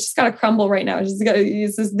got it. It's just got to crumble right now.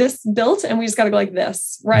 It's this built, and we just got to go like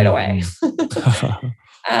this right away.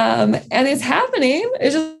 And it's happening.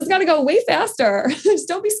 It's just got to go way faster. Just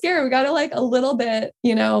don't be scared. We got to like a little bit,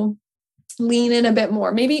 lean in a bit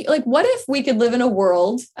more. Maybe like, what if we could live in a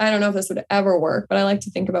world? I don't know if this would ever work, but I like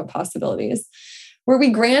to think about possibilities where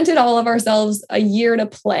we granted all of ourselves a year to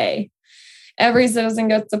play. Every citizen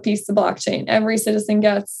gets a piece of blockchain. Every citizen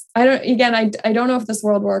gets, I don't know if this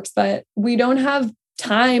world works, but we don't have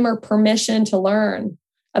time or permission to learn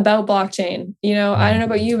about blockchain. I don't know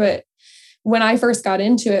about you, but when I first got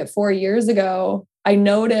into it 4 years ago, I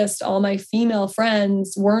noticed all my female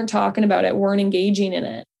friends weren't talking about it, weren't engaging in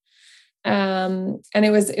it. And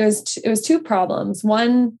it was two problems.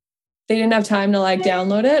 One, they didn't have time to like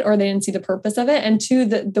download it, or they didn't see the purpose of it. And two,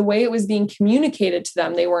 the way it was being communicated to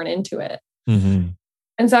them, they weren't into it. Mm-hmm.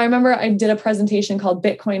 And so I remember I did a presentation called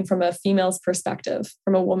Bitcoin from a female's perspective,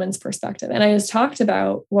 from a woman's perspective. And I just talked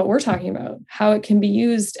about what we're talking about, how it can be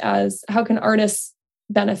used as, how can artists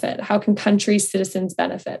benefit? How can countries, citizens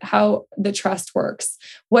benefit? How the trust works?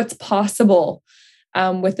 What's possible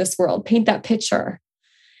with this world? Paint that picture.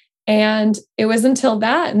 And it was until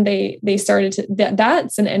that, and they started to,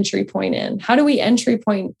 that's an entry point in. How do we entry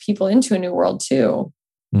point people into a new world too?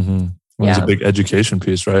 Mm-hmm. Well, it's a big education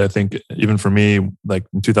piece, right? I think even for me, like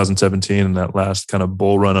in 2017 and that last kind of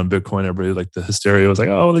bull run on Bitcoin, everybody like the hysteria was like,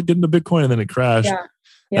 oh, they're getting to Bitcoin, and then it crashed. Yeah.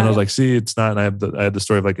 And I was like, see, it's not. And I had the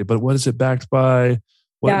story of like, but what is it backed by?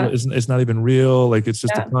 What isn't, it's not even real. Like, it's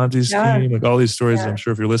just a Ponzi scheme. Like all these stories, I'm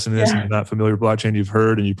sure if you're listening to this and you're not familiar with blockchain, you've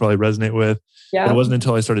heard and you probably resonate with. But it wasn't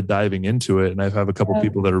until I started diving into it, and I have a couple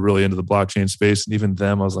people that are really into the blockchain space, and even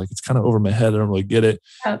them, I was like, it's kind of over my head. I don't really get it.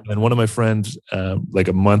 And one of my friends, like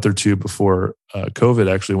a month or two before COVID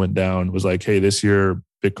actually went down, was like, hey, this year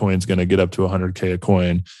Bitcoin's going to get up to 100K a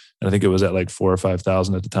coin. And I think it was at like 4,000 or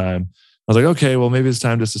 5,000 at the time. I was like, okay, well, maybe it's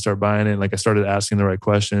time just to start buying it. And like I started asking the right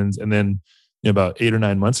questions. And then about 8 or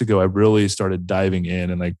 9 months ago, I really started diving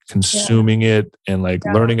in and like consuming it and like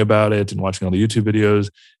learning about it and watching all the YouTube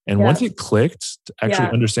videos. And once it clicked, to actually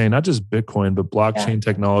understand not just Bitcoin, but blockchain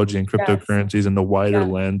technology and cryptocurrencies and the wider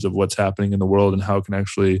lens of what's happening in the world and how it can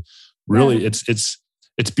actually really, it's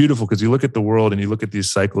beautiful because you look at the world and you look at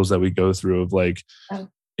these cycles that we go through of like,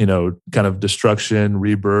 you know, kind of destruction,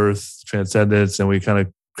 rebirth, transcendence, and we kind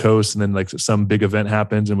of coast, and then like some big event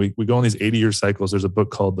happens and we go on these 80-year cycles. There's a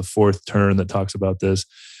book called The Fourth Turn that talks about this.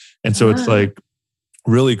 And so it's like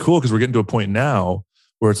really cool because we're getting to a point now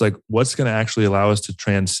where it's like, what's going to actually allow us to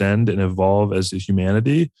transcend and evolve as a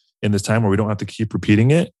humanity in this time where we don't have to keep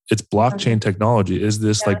repeating it? It's blockchain technology. Is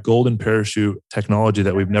this like golden parachute technology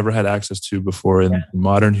that we've never had access to before in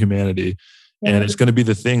modern humanity? And it's going to be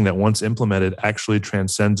the thing that once implemented actually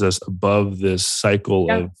transcends us above this cycle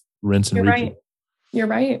of rinse and repeat. You're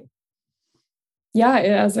right. Yeah,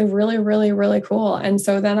 it is a really, really, really cool. And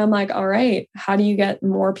so then I'm like, all right, how do you get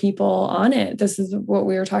more people on it? This is what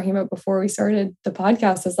we were talking about before we started the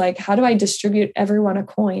podcast, is like, how do I distribute everyone a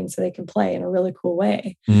coin so they can play in a really cool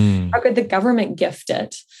way? How could the government gift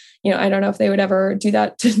it? You know, I don't know if they would ever do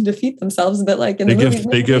that to defeat themselves, but like they give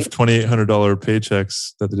 $2,800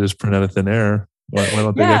 paychecks that they just print out of thin air. Why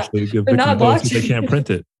don't they actually give Bitcoin because they can't print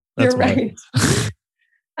it? That's You're right.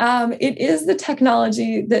 It is the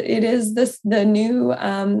technology that it is the new,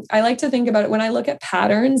 I like to think about it when I look at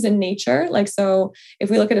patterns in nature. Like, so if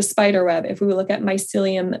we look at a spider web, if we look at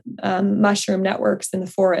mycelium mushroom networks in the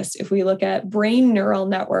forest, if we look at brain neural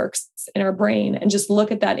networks in our brain and just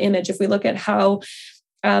look at that image, if we look at how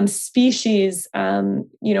species,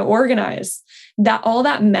 organize, that all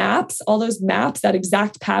that maps, all those maps, that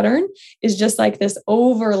exact pattern is just like this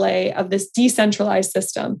overlay of this decentralized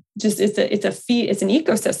system. Just it's an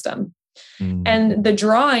ecosystem. And the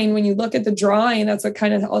drawing, when you look at the drawing, that's what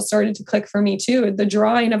kind of all started to click for me too. The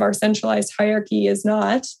drawing of our centralized hierarchy is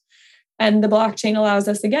not, and the blockchain allows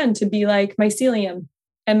us again to be like mycelium,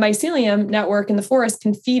 and mycelium network in the forest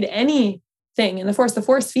can feed any thing in the forest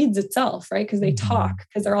feeds itself, right? Because they talk,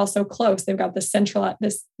 because they're all so close. They've got this central,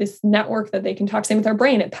 this network that they can talk. Same with our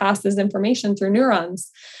brain. It passes information through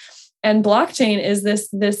neurons. And blockchain is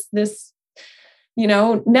this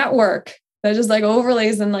network that just like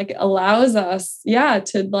overlays and like allows us,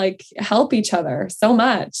 to like help each other so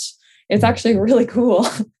much. It's actually really cool.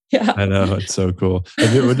 Yeah. I know. It's so cool.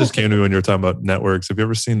 What just came to me when you were talking about networks, have you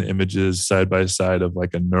ever seen the images side by side of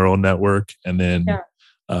like a neural network and then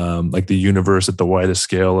like the universe at the widest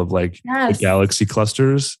scale of like the galaxy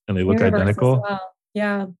clusters, and they look identical?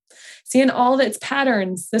 Yeah. Seeing all of its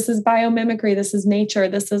patterns. This is biomimicry. This is nature.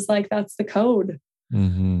 This is like, that's the code.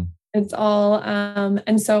 It's all,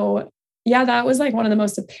 and so, that was like one of the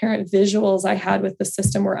most apparent visuals I had with the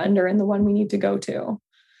system we're under and the one we need to go to.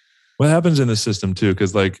 What happens in the system too?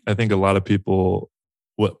 Because like, I think a lot of people,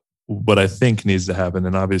 what I think needs to happen,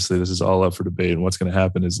 and obviously this is all up for debate, and what's going to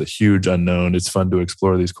happen is a huge unknown. It's fun to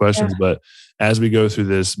explore these questions, but as we go through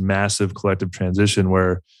this massive collective transition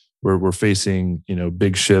where we're facing,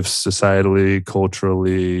 big shifts societally,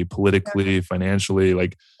 culturally, politically, financially,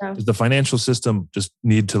 like does the financial system just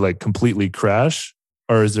need to like completely crash,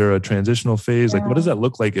 or is there a transitional phase? Like, what does that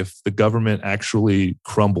look like if the government actually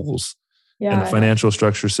crumbles? And the financial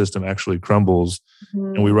structure system actually crumbles,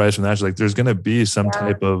 and we rise from that. Like, there's going to be some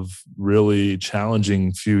type of really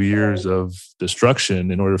challenging few years of destruction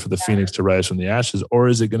in order for the phoenix to rise from the ashes. Or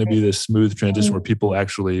is it going to be this smooth transition where people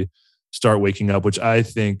actually start waking up? Which I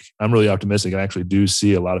think I'm really optimistic. I actually do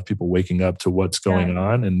see a lot of people waking up to what's going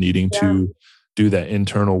on and needing to do that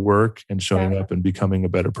internal work and showing up and becoming a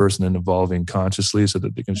better person and evolving consciously so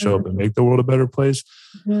that they can show up and make the world a better place.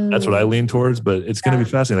 That's what I lean towards, but it's going to be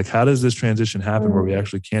fascinating. Like, how does this transition happen where we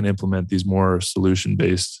actually can implement these more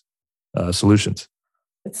solution-based solutions?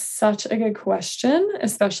 It's such a good question,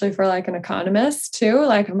 especially for like an economist too.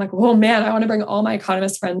 Like, I'm like, oh man, I want to bring all my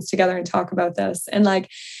economist friends together and talk about this. And like,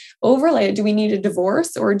 overlay, do we need a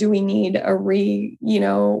divorce, or do we need a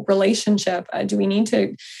relationship? Do we need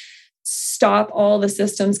to stop all the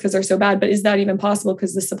systems because they're so bad? But is that even possible?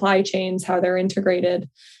 Because the supply chains, how they're integrated,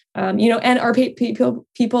 And our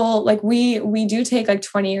people like we do take like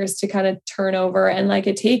 20 years to kind of turn over, and like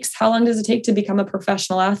how long does it take to become a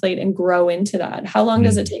professional athlete and grow into that? How long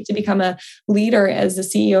does it take to become a leader as the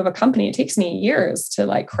CEO of a company? It takes me years to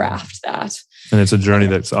like craft that. And it's a journey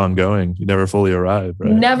that's ongoing. You never fully arrive,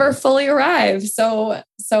 right? Never fully arrive. So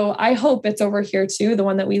I hope it's over here too, the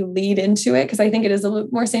one that we lead into it, because I think it is a little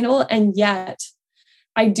more sustainable. And yet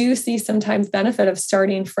I do see sometimes benefit of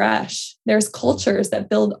starting fresh. There's cultures that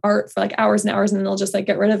build art for like hours and hours, and then they'll just like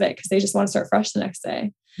get rid of it because they just want to start fresh the next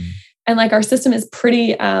day. And like our system is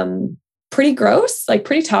pretty gross, like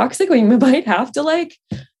pretty toxic. We might have to like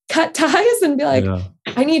cut ties and be like,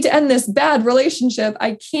 I need to end this bad relationship.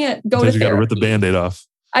 I can't go to therapy. You got to rip the Band-Aid off.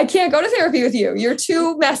 I can't go to therapy with you. You're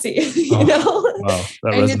too messy, you know? Wow.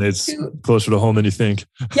 That resonates closer to home than you think.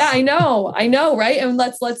 Yeah, I know. Right. And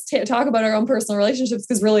let's talk about our own personal relationships,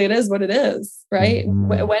 because really it is what it is, right?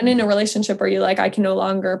 When in a relationship are you like, I can no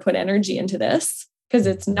longer put energy into this because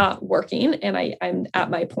it's not working and I'm at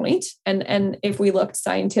my point. And if we looked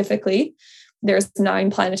scientifically, there's 9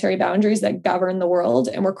 planetary boundaries that govern the world,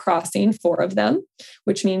 and we're crossing 4 of them,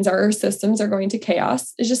 which means our systems are going to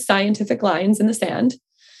chaos. It's just scientific lines in the sand.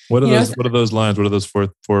 What are those lines? What are those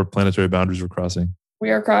four planetary boundaries we're crossing? We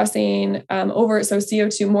are crossing more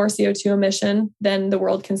CO2 emission than the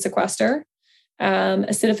world can sequester.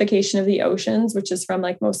 Acidification of the oceans, which is from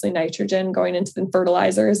like mostly nitrogen going into the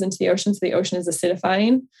fertilizers into the ocean. So the ocean is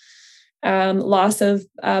acidifying. Loss of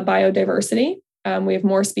biodiversity. We have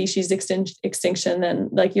more species extinction than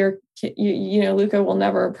like Luca will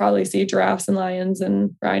never probably see giraffes and lions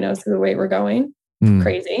and rhinos the way we're going.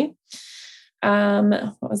 Crazy.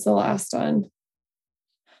 What was the last one?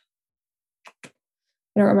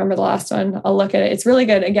 I don't remember the last one. I'll look at it. It's really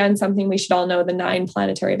good. Again, something we should all know, the 9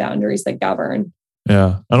 planetary boundaries that govern.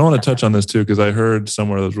 Yeah. I don't want to touch on this too, because I heard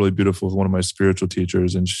somewhere that was really beautiful with one of my spiritual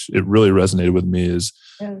teachers, and it really resonated with me, is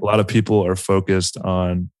a lot of people are focused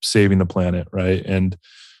on saving the planet, right? And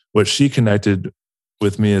what she connected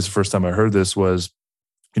with me as the first time I heard this was,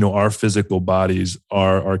 our physical bodies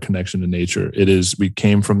are our connection to nature. It is, we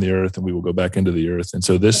came from the earth and we will go back into the earth. And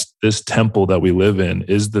so this temple that we live in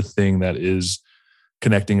is the thing that is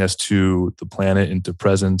connecting us to the planet, into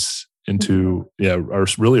presence, into our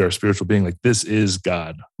spiritual being. Like, this is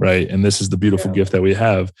God, right? And this is the beautiful gift that we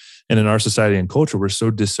have. And in our society and culture, we're so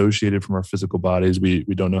dissociated from our physical bodies. We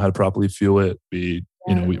don't know how to properly feel it.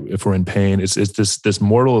 If we're in pain, it's this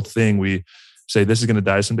mortal thing. We say, this is going to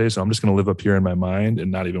die someday, so I'm just going to live up here in my mind and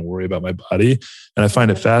not even worry about my body. And I find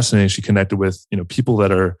it fascinating. She connected with people that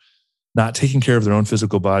are not taking care of their own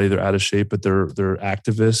physical body. They're out of shape, but they're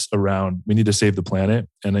activists around, we need to save the planet.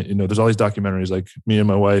 And there's all these documentaries. Like, me and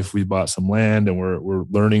my wife, we bought some land and we're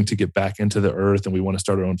learning to get back into the earth, and we want to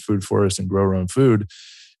start our own food forest and grow our own food.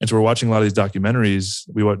 And so we're watching a lot of these documentaries.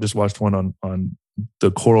 We just watched one on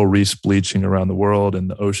the coral reefs bleaching around the world and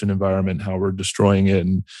the ocean environment, how we're destroying it.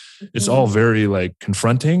 And it's all very like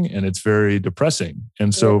confronting, and it's very depressing.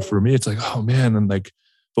 And so for me, it's like, oh man, and like,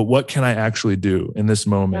 but what can I actually do in this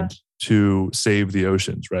moment to save the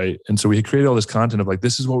oceans, right? And so we created all this content of like,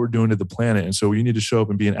 this is what we're doing to the planet. And so you need to show up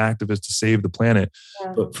and be an activist to save the planet.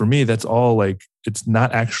 But for me, that's all like, it's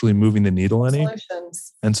not actually moving the needle any.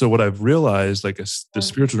 Solutions. And so what I've realized, like the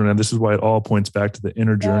spiritual journey, and this is why it all points back to the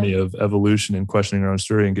inner journey of evolution and questioning our own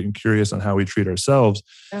story and getting curious on how we treat ourselves.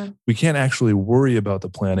 We can't actually worry about the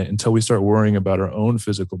planet until we start worrying about our own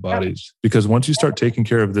physical bodies. Because once you start taking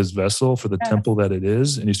care of this vessel for the temple that it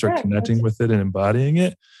is, and you start connecting with it and embodying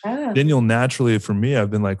it, then you'll naturally, for me, I've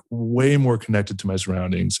been like way more connected to my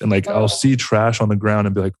surroundings. And like, I'll see trash on the ground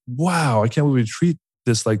and be like, wow, I can't believe we treat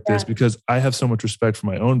this like this, because I have so much respect for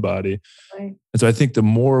my own body. And so I think the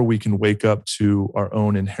more we can wake up to our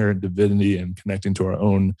own inherent divinity and connecting to our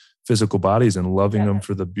own physical bodies and loving them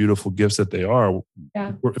for the beautiful gifts that they are,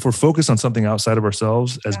 if we're focused on something outside of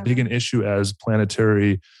ourselves, as big an issue as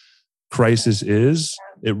planetary crisis is,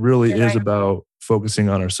 it really is about focusing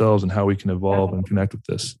on ourselves and how we can evolve and connect with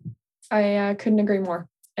this. I couldn't agree more.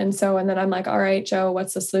 And then I'm like, all right, Joe,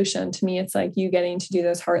 what's the solution? To me, it's like you getting to do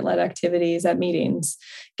those heart-led activities at meetings,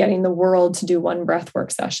 getting the world to do one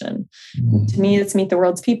breathwork session. To me, it's meet the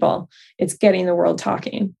world's people. It's getting the world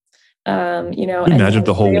talking. Can you imagine if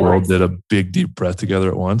the whole world did a big, deep breath together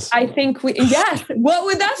at once? I think yes. What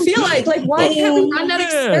would that feel like? Like, why can't we run that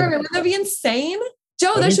experiment? Would that be insane?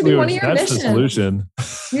 Joe, that should be one of your missions. That's the solution.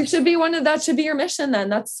 That should be your mission then.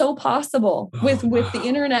 That's so possible with the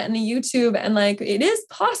internet and the YouTube. And like, it is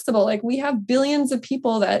possible. Like, we have billions of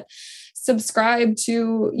people that subscribe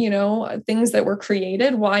to, things that were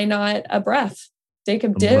created. Why not a breath? Take a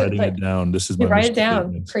dip. Writing it down. This is my write it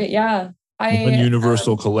down. One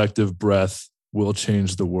universal collective breath will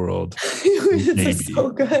change the world. This Maybe. is so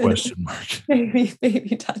good. Question mark.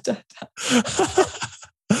 Maybe, dot, dot, dot.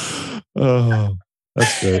 Oh,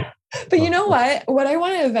 that's great. But you know what? What I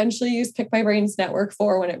want to eventually use Pick My Brains Network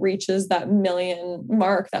for when it reaches that million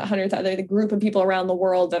mark, that 100,000, the group of people around the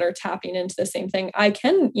world that are tapping into the same thing, I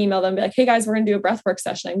can email them and be like, hey guys, we're going to do a breathwork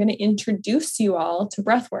session. I'm going to introduce you all to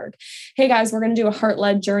breathwork. Hey guys, we're going to do a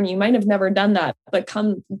heart-led journey. You might have never done that, but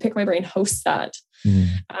come Pick My Brain host that.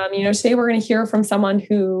 Today we're going to hear from someone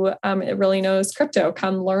who really knows crypto.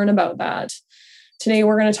 Come learn about that. Today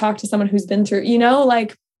we're going to talk to someone who's been through,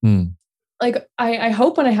 I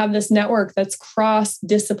hope when I have this network that's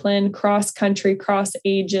cross-discipline, cross-country,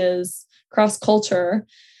 cross-ages, cross-culture,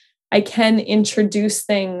 I can introduce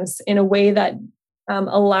things in a way that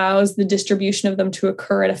allows the distribution of them to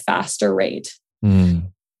occur at a faster rate.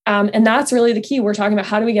 And that's really the key. We're talking about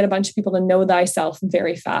how do we get a bunch of people to know thyself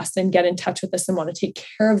very fast and get in touch with this and want to take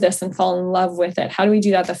care of this and fall in love with it. How do we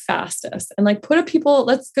do that the fastest? And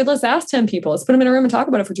let's ask 10 people. Let's put them in a room and talk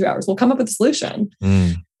about it for 2 hours. We'll come up with a solution.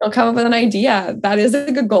 We'll come up with an idea. That is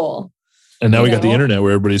a good goal. And now we got the internet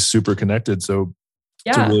where everybody's super connected. So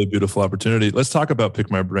it's a really beautiful opportunity. Let's talk about Pick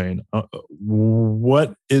My Brain.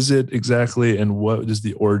 What is it exactly? And what is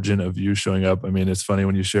the origin of you showing up? I mean, it's funny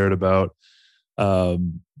when you shared about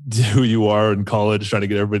who you are in college, trying to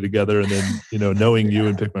get everybody together, and then knowing you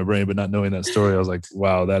and Pick My Brain, but not knowing that story. I was like,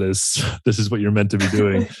 wow, this is what you're meant to be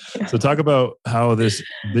doing. So talk about how this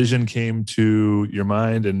vision came to your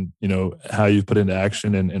mind, and how you've put into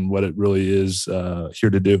action, and what it really is here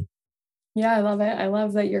to do. Yeah, I love it. I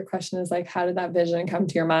love that your question is like, how did that vision come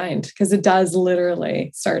to your mind? Because it does literally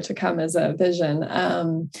start to come as a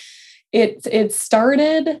vision. It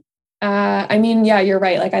started. You're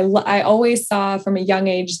right. Like I always saw from a young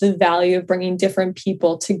age the value of bringing different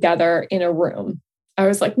people together in a room. I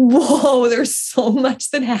was like, whoa, there's so much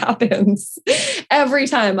that happens every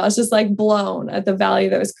time. I was just like blown at the value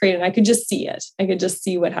that was created. I could just see it. I could just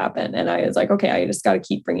see what happened. And I was like, okay, I just got to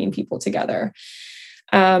keep bringing people together.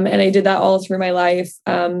 And I did that all through my life.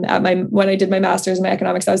 When I did my master's in my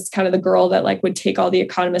economics, I was kind of the girl that would take all the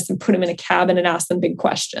economists and put them in a cabin and ask them big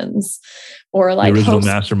questions, or the original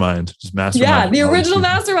mastermind. Yeah, the original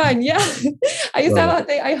mastermind. Yeah,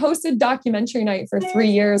 I hosted documentary night for 3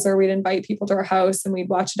 years, where we'd invite people to our house and we'd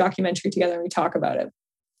watch a documentary together and we'd talk about it.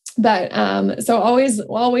 But so always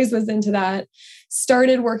was into that.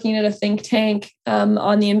 Started working at a think tank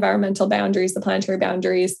on the environmental boundaries, the planetary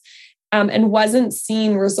boundaries. And wasn't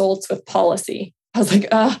seeing results with policy. I was like,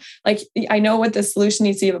 I know what the solution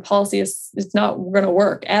needs to be, but policy it's not going to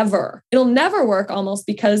work ever. It'll never work almost,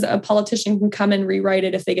 because a politician can come and rewrite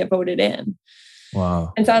it if they get voted in.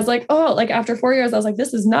 Wow. And so I was like, after 4 years, I was like,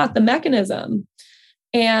 this is not the mechanism.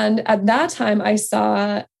 And at that time I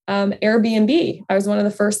saw Airbnb. I was one of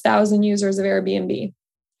the first 1,000 users of Airbnb.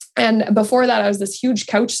 And before that, I was this huge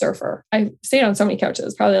couch surfer. I stayed on so many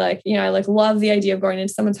couches, probably I love the idea of going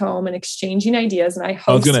into someone's home and exchanging ideas. And I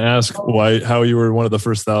was going to ask how you were one of the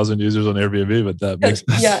first 1,000 users on Airbnb, but that makes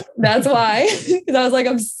sense. Yeah, that's why. Because I was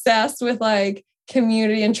obsessed with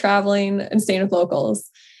community and traveling and staying with locals.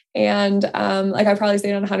 And I probably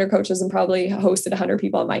stayed on 100 couches and probably hosted 100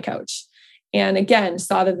 people on my couch. And again,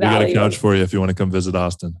 saw the value. We got a couch for you if you want to come visit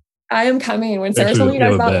Austin. I am coming. When Sarah told me you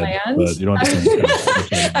guys bought land, but you don't understand.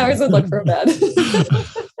 I always would look for a bed.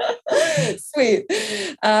 Sweet.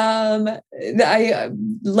 I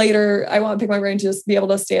want to Pick My Brain to just be able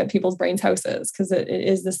to stay at people's brains' houses, because it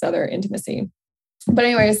is this other intimacy. But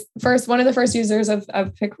anyways, one of the first users of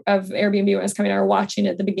Airbnb when I was coming, I were watching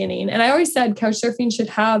at the beginning. And I always said Couchsurfing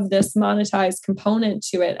should have this monetized component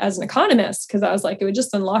to it as an economist, because I was like, it would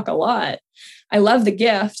just unlock a lot. I love the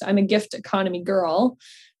gift. I'm a gift economy girl.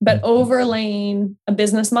 But overlaying a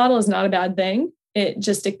business model is not a bad thing. It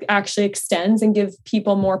actually extends and gives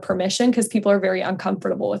people more permission, because people are very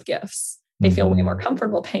uncomfortable with gifts. They feel way more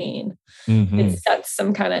comfortable paying. It sets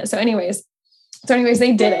some kind of... So anyways,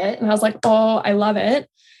 they did it. And I was like, oh, I love it.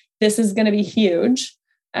 This is going to be huge.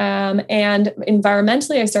 And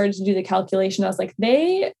environmentally, I started to do the calculation. I was like,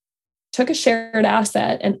 they took a shared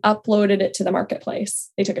asset and uploaded it to the marketplace.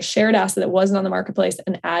 They took a shared asset that wasn't on the marketplace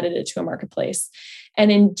and added it to a marketplace. And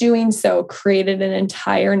in doing so, created an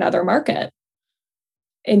entire another market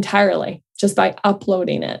entirely just by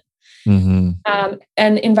uploading it. And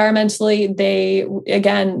environmentally, they,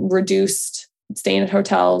 again, reduced staying at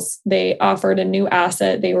hotels. They offered a new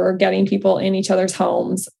asset. They were getting people in each other's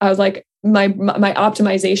homes. I was like, my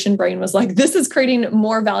optimization brain was like, this is creating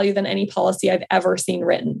more value than any policy I've ever seen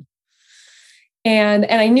written. And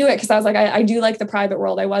I knew it, because I was like, I do like the private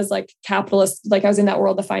world. I was capitalist, I was in that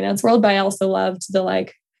world, the finance world, but I also loved the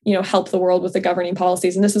help the world with the governing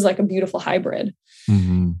policies. And this was like a beautiful hybrid.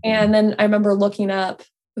 Mm-hmm. And then I remember looking up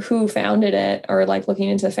who founded it, or like looking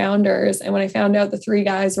into founders. And when I found out the 3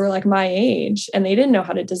 guys were like my age and they didn't know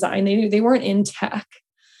how to design, they weren't in tech.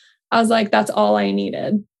 I was like, that's all I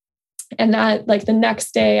needed. And that, like, the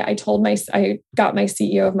next day I got my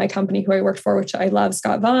CEO of my company who I worked for, which I love,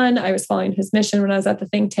 Scott Vaughan. I was following his mission when I was at the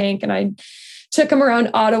think tank, and I took him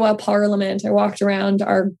around Ottawa Parliament. I walked around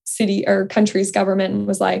our country's government and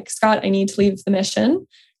was like, Scott, I need to leave the mission.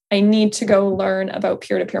 I need to go learn about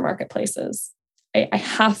peer-to-peer marketplaces. I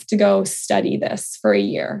have to go study this for a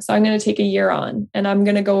year. So I'm going to take a year on and I'm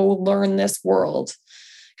going to go learn this world.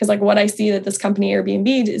 Because like what I see that this company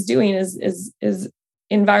Airbnb is doing is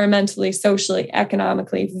environmentally, socially,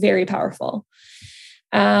 economically very powerful.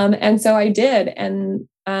 And so I did. And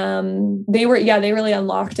they really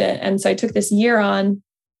unlocked it. And so I took this year on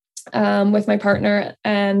with my partner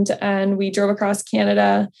and we drove across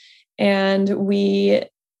Canada and we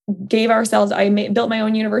gave ourselves, built my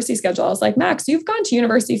own university schedule. I was like, Max, you've gone to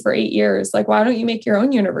university for 8 years. Like, why don't you make your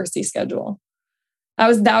own university schedule?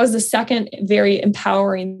 That was the second very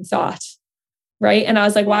empowering thought. Right. And I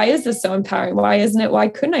was like, why is this so empowering? Why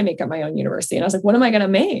couldn't I make up my own university? And I was like, what am I going to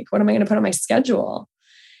make? What am I going to put on my schedule?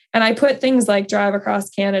 And I put things like drive across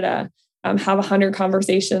Canada, have 100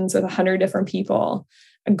 conversations with 100 different people,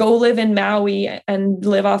 go live in Maui and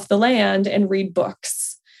live off the land and read books.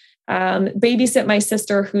 Babysit my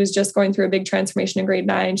sister who's just going through a big transformation in grade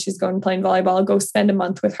 9. She's going playing volleyball. I'll go spend a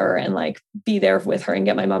month with her and like be there with her and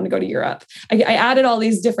get my mom to go to Europe. I added all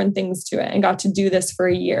these different things to it and got to do this for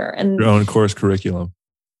a year. And your own course curriculum.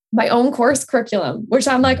 My own course curriculum, which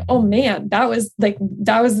I'm like, oh man, that was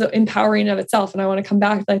the empowering of itself. And I want to come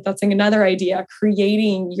back. Like that's like another idea,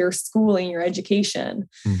 creating your schooling, your education.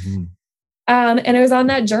 Mm-hmm. And it was on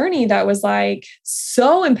that journey that was like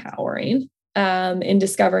so empowering. In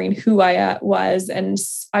discovering who I was. And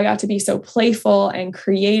I got to be so playful and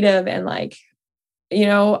creative and like,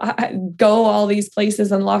 go all these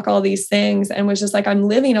places, unlock all these things. And was just like, I'm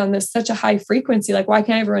living on this such a high frequency. Like, why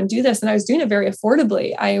can't everyone do this? And I was doing it very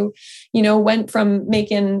affordably. I, went from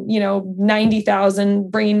making,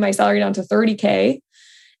 90,000, bringing my salary down to 30K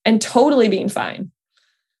and totally being fine.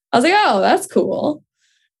 I was like, oh, that's cool.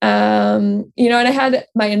 And I had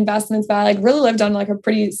my investments that I like really lived on like a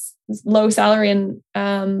pretty low salary. And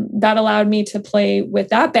that allowed me to play with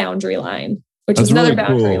that boundary line, which is another really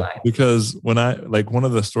boundary line. Because when one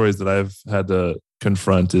of the stories that I've had to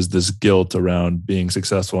confront is this guilt around being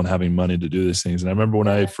successful and having money to do these things. And I remember when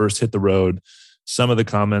I first hit the road, some of the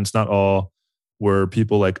comments, not all, were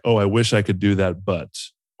people like, oh, I wish I could do that, but,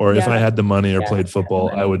 or if I had the money or played football,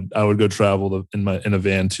 I would go travel in a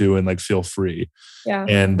van too and like feel free. Yeah.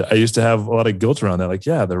 And I used to have a lot of guilt around that. Like,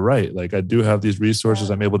 yeah, they're right. Like I do have these resources.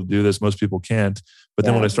 I'm able to do this. Most people can't. But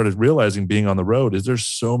then when I started realizing being on the road is there's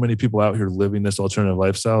so many people out here living this alternative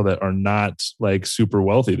lifestyle that are not like super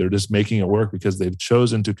wealthy. They're just making it work because they've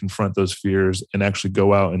chosen to confront those fears and actually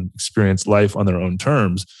go out and experience life on their own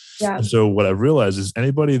terms. Yeah. And so what I've realized is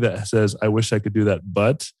anybody that says, I wish I could do that,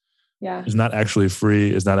 but is not actually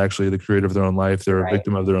free, is not actually the creator of their own life. They're a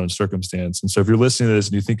victim of their own circumstance. And so if you're listening to this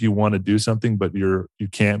and you think you want to do something, but you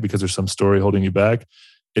can't because there's some story holding you back,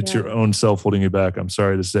 it's your own self holding you back. I'm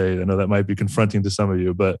sorry to say. I know that might be confronting to some of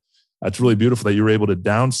you, but it's really beautiful that you were able to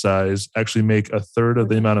downsize, actually make a third of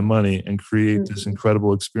the amount of money and create this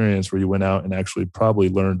incredible experience where you went out and actually probably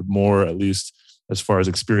learned more, at least as far as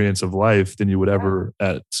experience of life, than you would ever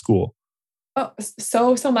at school. Oh,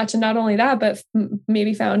 so much. And not only that, but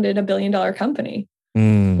maybe founded $1 billion company,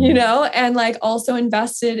 and like also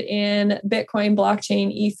invested in Bitcoin,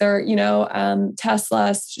 blockchain, Ether,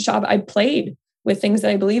 Tesla, shop. I played with things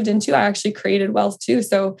that I believed in too. I actually created wealth too.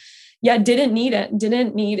 So didn't need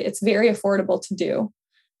it's very affordable to do.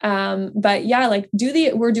 But like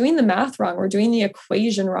we're doing the math wrong. We're doing the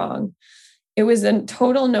equation wrong. It was a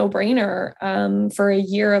total no-brainer for a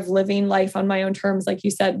year of living life on my own terms. Like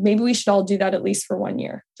you said, maybe we should all do that at least for 1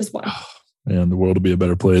 year, just one. Man, the world will be a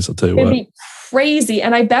better place. I'll tell you It'd what. Be crazy.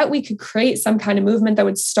 And I bet we could create some kind of movement that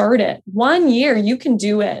would start it. 1 year, you can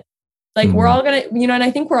do it. Like we're all going to, and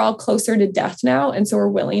I think we're all closer to death now. And so we're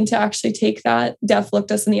willing to actually take that. Death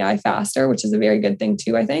looked us in the eye faster, which is a very good thing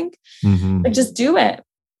too, I think. Like just do it.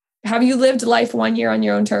 Have you lived life 1 year on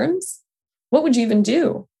your own terms? What would you even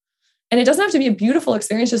do? And it doesn't have to be a beautiful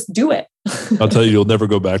experience. Just do it. I'll tell you, you'll never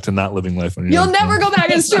go back to not living life on your own. You'll never go back.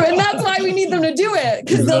 It's true. And that's why we need them to do it.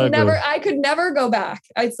 Because I could never go back.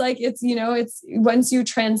 It's like, it's once you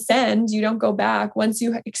transcend, you don't go back. Once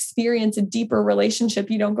you experience a deeper relationship,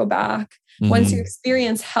 you don't go back. Once you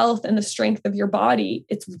experience health and the strength of your body,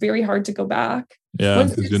 it's very hard to go back. Yeah.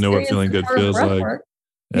 Because you know what feeling good feels like.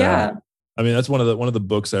 Yeah. I mean, that's one of the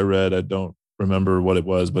books I read. I don't remember what it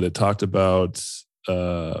was, but it talked about,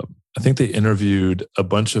 I think they interviewed a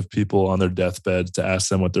bunch of people on their deathbeds to ask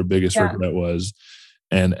them what their biggest regret was.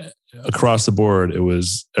 And across the board, it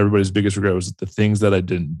was everybody's biggest regret was the things that I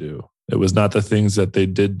didn't do. It was not the things that they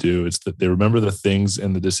did do. It's that they remember the things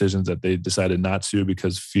and the decisions that they decided not to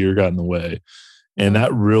because fear got in the way. And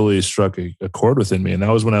that really struck a chord within me. And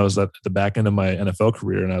that was when I was at the back end of my NFL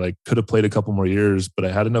career, and I could have played a couple more years, but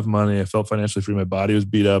I had enough money. I felt financially free. My body was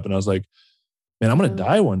beat up, and I was like, man, I'm going to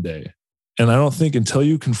die one day. And I don't think until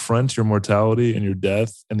you confront your mortality and your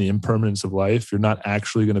death and the impermanence of life, you're not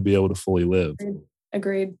actually going to be able to fully live.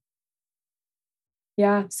 Agreed.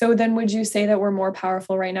 Yeah. So then would you say that we're more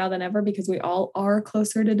powerful right now than ever because we all are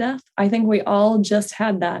closer to death? I think we all just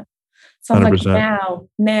had that. So I'm 100%.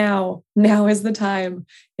 like, now is the time.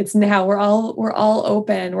 It's now. We're all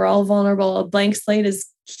open. We're all vulnerable. A blank slate is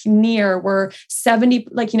near. We're 70,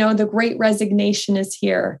 the great resignation is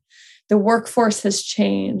here. The workforce has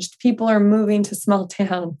changed. People are moving to small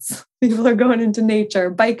towns. People are going into nature.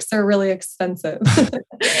 Bikes are really expensive. I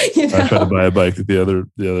tried to buy a bike the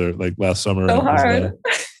other like last summer. So hard.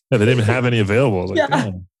 They didn't even have any available. Like,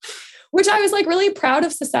 damn. Which I was like really proud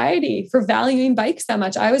of society for valuing bikes that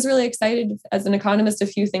much. I was really excited as an economist, a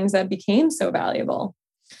few things that became so valuable: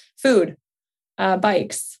 food,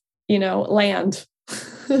 bikes, land,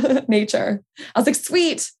 nature. I was like,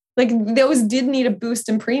 sweet. Like those did need a boost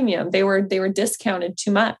in premium. They were discounted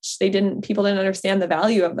too much. People didn't understand the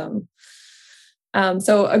value of them.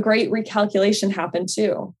 So a great recalculation happened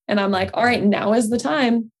too. And I'm like, all right, now is the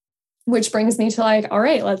time, which brings me to like, all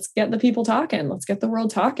right, let's get the people talking. Let's get the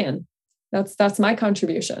world talking. That's my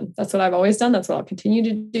contribution. That's what I've always done. That's what I'll continue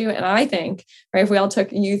to do. And I think, right,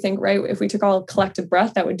 if we took all a collective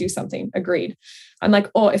breath, that would do something. Agreed. I'm like,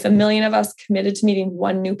 if 1 million of us committed to meeting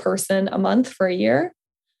one new person a month for a year,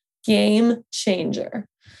 game changer,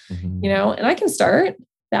 and I can start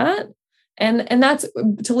that. And that's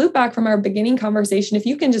to loop back from our beginning conversation. If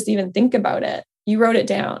you can just even think about it, you wrote it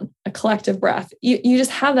down, a collective breath. You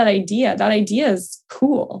just have that idea. That idea is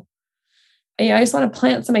cool. I just want to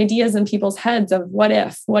plant some ideas in people's heads of what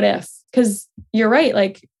if, because you're right.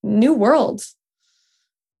 Like new world,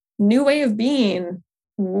 new way of being.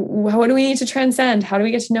 What do we need to transcend? How do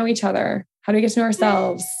we get to know each other? How do we get to know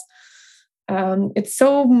ourselves? It's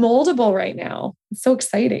so moldable right now. It's so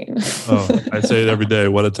exciting. I say it every day.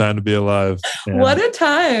 What a time to be alive. And what a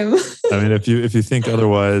time. I mean, if you think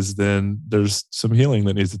otherwise, then there's some healing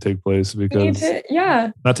that needs to take place because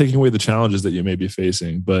not taking away the challenges that you may be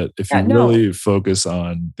facing, but if you really focus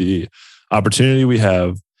on the opportunity we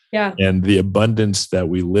have and the abundance that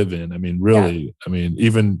we live in. I mean, really, I mean,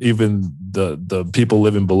 even the people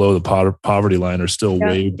living below the poverty line are still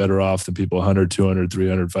way better off than people 100, 200,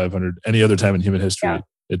 300, 500, any other time in human history.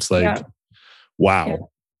 It's like, wow.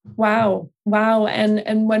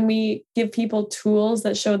 And when we give people tools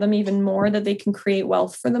that show them even more that they can create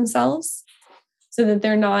wealth for themselves so that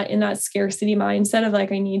they're not in that scarcity mindset of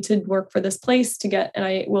like, I need to work for this place to get, and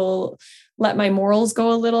I will let my morals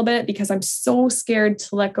go a little bit because I'm so scared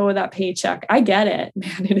to let go of that paycheck. I get it,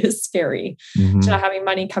 man. It is scary. Not having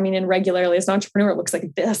money coming in regularly as an entrepreneur. It looks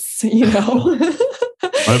like this,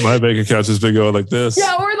 my bank account's just been going like this.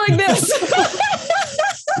 Yeah, or like this.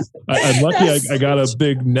 I'm lucky I got a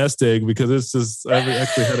big nest egg because it's just, I haven't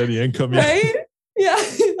actually had any income yet. Right? Yeah.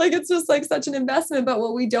 Like it's just like such an investment. But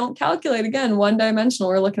what we don't calculate, again, one dimensional,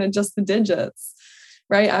 we're looking at just the digits.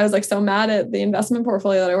 Right. I was like so mad at the investment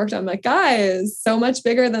portfolio that I worked on. I'm like, guys, so much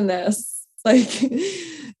bigger than this. Like, you're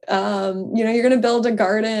going to build a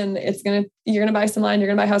garden. You're going to buy some land. You're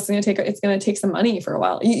going to buy a house. It's going to take some money for a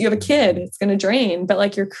while. You have a kid. It's going to drain, but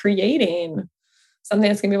like you're creating something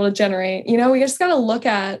that's going to be able to generate, we just got to look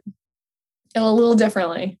at it a little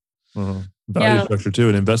differently. Value structure too,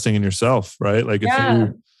 and investing in yourself, right? Like if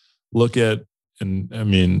you look at,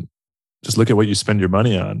 just look at what you spend your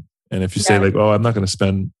money on. And if you say like, I'm not going to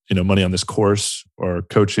spend, money on this course or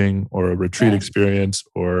coaching or a retreat experience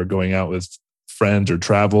or going out with friends or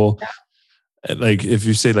travel. Like if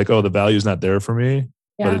you say like, the value is not there for me,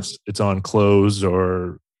 but it's on clothes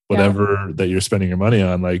or whatever that you're spending your money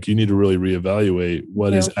on, like you need to really reevaluate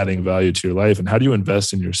what is adding value to your life and how do you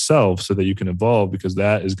invest in yourself so that you can evolve, because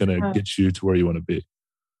that is going to get you to where you want to be.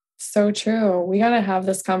 So true. We got to have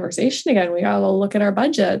this conversation again. We got to look at our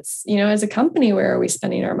budgets. As a company, where are we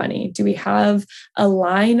spending our money? Do we have a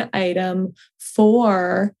line item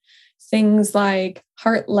for things like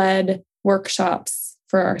heart-led workshops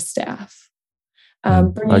for our staff? I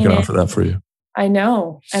can offer that for you. I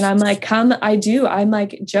know. And I'm like, I'm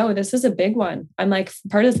like, Joe, this is a big one. I'm like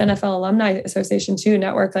part of this NFL Alumni Association too,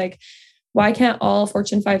 network. Like Why can't all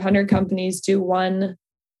Fortune 500 companies do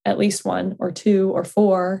at least one or two or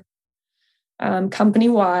four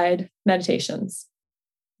company-wide meditations?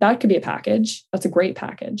 That could be a package. That's a great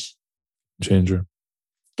package. Changer.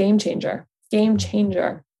 Game changer. Game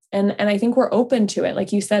changer. And I think we're open to it.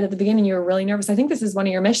 Like you said at the beginning, you were really nervous. I think this is one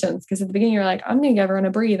of your missions, because at the beginning you're like, I'm going to give everyone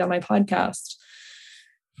a breathe on my podcast.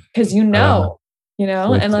 Because and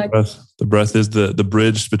like the breath is the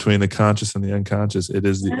bridge between the conscious and the unconscious. It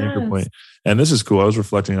is the anchor point. And this is cool. I was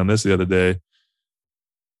reflecting on this the other day.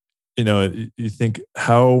 You think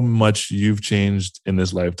how much you've changed in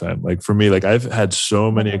this lifetime. Like for me, like I've had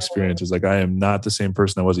so many experiences. Like I am not the same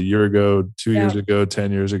person I was a year ago, 2 years ago,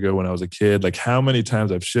 10 years ago when I was a kid. Like how many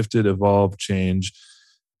times I've shifted, evolved, changed.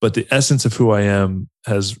 But the essence of who I am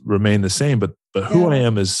has remained the same. But who I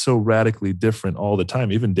am is so radically different all the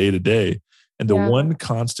time, even day to day. And the one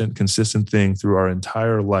constant, consistent thing through our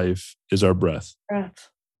entire life is our breath.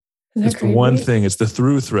 It's the one thing. It's the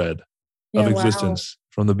through thread of existence.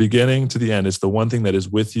 From the beginning to the end, it's the one thing that is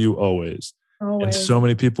with you always. And so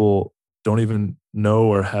many people don't even know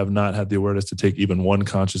or have not had the awareness to take even one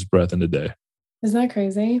conscious breath in a day. Isn't that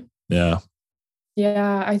crazy? Yeah.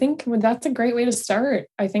 Yeah, I think that's a great way to start.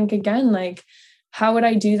 I think, again, like, how would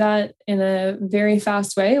I do that in a very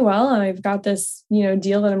fast way? Well, I've got this,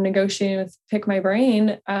 deal that I'm negotiating with Pick My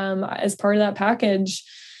Brain. As part of that package,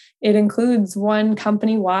 it includes one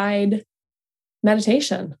company-wide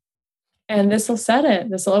meditation. And this will set it.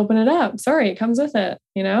 This will open it up. Sorry, it comes with it,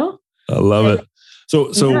 I love it.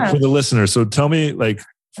 So for the listeners, so tell me, like,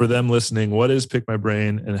 for them listening, what is Pick My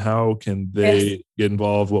Brain and how can they get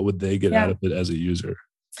involved? What would they get out of it as a user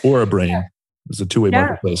or a brain? It's a two-way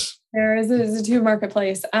marketplace. There is a two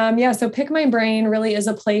marketplace. So Pick My Brain really is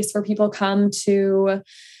a place where people come to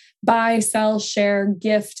buy, sell, share,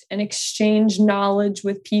 gift, and exchange knowledge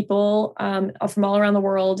with people from all around the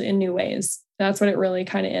world in new ways. That's what it really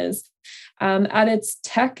kind of is. At its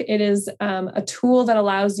tech, it is a tool that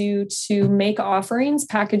allows you to make offerings,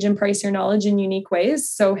 package and price your knowledge in unique ways.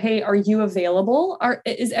 So, hey, are you available? Are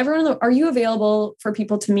you available for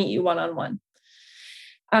people to meet you one-on-one?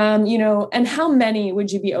 And how many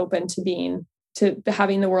would you be open to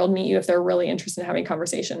having the world meet you if they're really interested in having a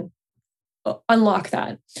conversation? Unlock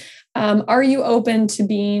that. Are you open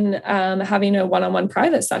to having a one-on-one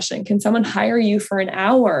private session? Can someone hire you for an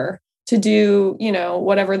hour to do,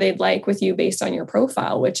 whatever they'd like with you based on your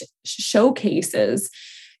profile, which showcases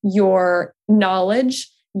your knowledge,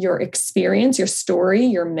 your experience, your story,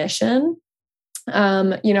 your mission.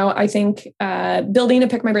 I think building a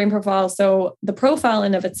Pick My Brain profile. So the profile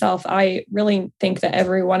in of itself, I really think that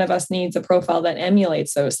every one of us needs a profile that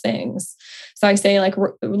emulates those things. So I say, like,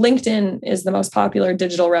 LinkedIn is the most popular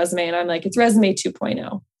digital resume. And I'm like, it's resume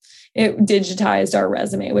 2.0. It digitized our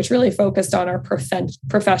resume, which really focused on our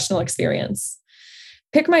professional experience.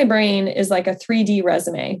 Pick My Brain is like a 3D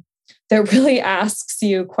resume that really asks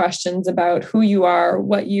you questions about who you are,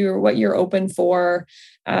 what you're open for,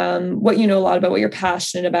 what you know a lot about, what you're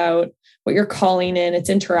passionate about, what you're calling in. It's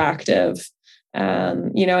interactive,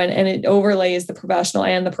 and it overlays the professional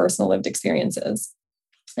and the personal lived experiences.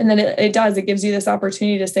 And then it gives you this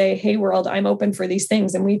opportunity to say, hey, world, I'm open for these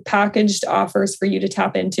things. And we packaged offers for you to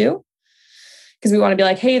tap into, because we want to be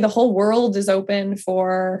like, hey, the whole world is open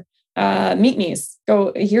for meet me's.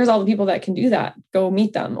 Go, here's all the people that can do that. Go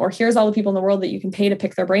meet them. Or here's all the people in the world that you can pay to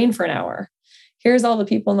pick their brain for an hour. Here's all the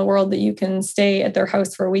people in the world that you can stay at their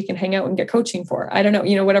house for a week and hang out and get coaching for. I don't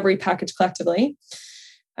know, whatever we package collectively.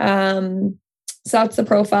 So that's the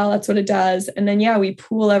profile. That's what it does. And then, we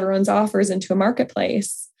pool everyone's offers into a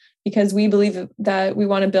marketplace, because we believe that we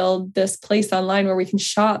want to build this place online where we can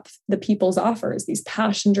shop the people's offers, these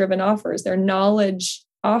passion-driven offers, their knowledge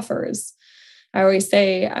offers. I always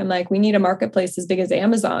say, I'm like, we need a marketplace as big as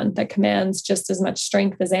Amazon that commands just as much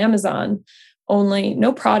strength as Amazon, only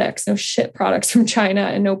no products, no shit products from China,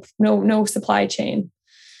 and no supply chain.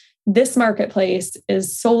 This marketplace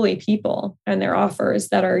is solely people and their offers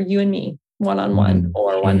that are you and me, one-on-one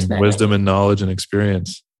or one-to-many. Wisdom and knowledge and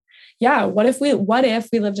experience. Yeah. What if we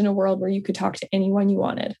lived in a world where you could talk to anyone you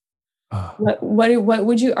wanted? What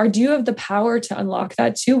would you, or do you have the power to unlock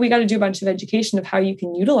that too? We got to do a bunch of education of how you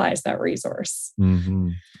can utilize that resource. Mm-hmm.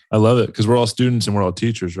 I love it, because we're all students and we're all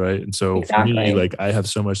teachers, right? And so for me, like, I have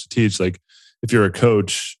so much to teach. Like, if you're a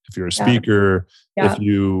coach, if you're a speaker, if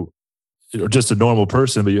you are just a normal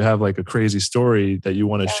person, but you have like a crazy story that you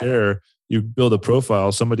want to share, you build a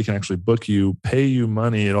profile, somebody can actually book you, pay you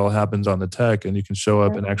money. It all happens on the tech, and you can show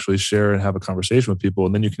up and actually share and have a conversation with people.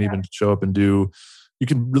 And then you can even show up and you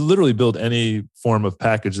can literally build any form of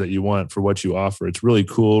package that you want for what you offer. It's really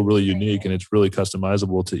cool, really unique, and it's really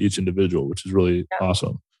customizable to each individual, which is really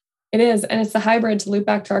awesome. It is. And it's the hybrid, to loop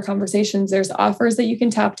back to our conversations. There's offers that you can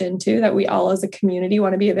tap into that we all as a community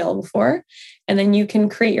want to be available for. And then you can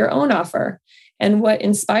create your own offer. And what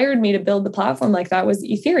inspired me to build the platform like that was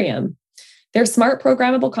Ethereum. They're smart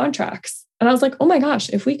programmable contracts. And I was like, oh my gosh,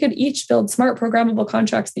 if we could each build smart programmable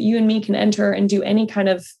contracts that you and me can enter and do any kind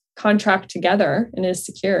of contract together and is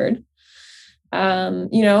secured, you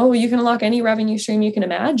can unlock any revenue stream you can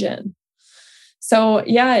imagine. So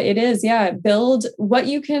yeah, it is. Yeah. Build what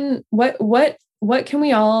you can, what can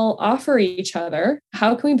we all offer each other?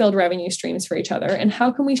 How can we build revenue streams for each other? And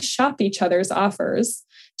how can we shop each other's offers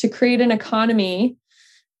to create an economy?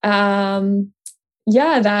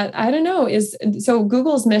 That I don't know so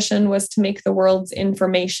Google's mission was to make the world's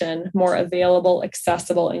information more available,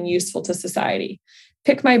 accessible, and useful to society.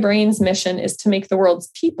 Pick My Brain's mission is to make the world's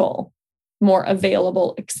people more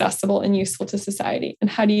available, accessible, and useful to society. And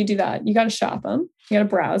how do you do that? You got to shop them. You got to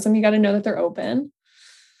browse them. You got to know that they're open.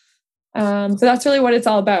 So that's really what it's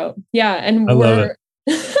all about. Yeah. And I love it.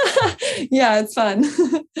 Yeah, it's fun.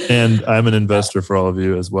 And I'm an investor for all of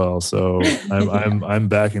you as well. So I'm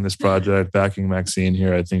backing this project, backing Maxine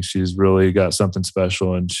here. I think she's really got something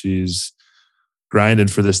special, and she's grinding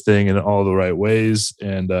for this thing in all the right ways.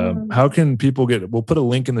 And how can people we'll put a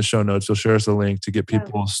link in the show notes. You'll share us a link to get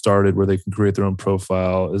people started where they can create their own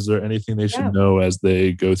profile. Is there anything they should know as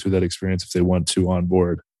they go through that experience if they want to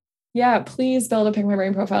onboard? Yeah, please build a Pick My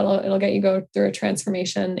Brain profile. It'll get you go through a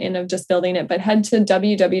transformation of just building it, but head to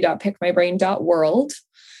www.pickmybrain.world.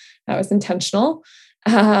 That was intentional.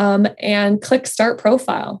 And click Start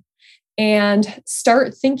Profile and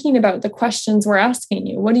start thinking about the questions we're asking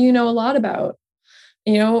you. What do you know a lot about?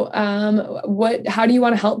 How do you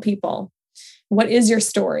want to help people? What is your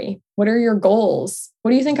story? What are your goals?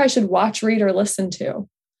 What do you think I should watch, read, or listen to?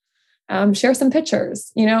 Share some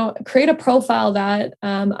pictures, create a profile that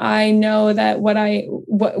I know that what I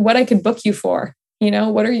could book you for,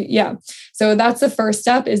 what are you? Yeah. So that's the first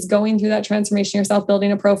step, is going through that transformation yourself,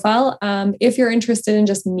 building a profile. If you're interested in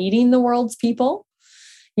just meeting the world's people,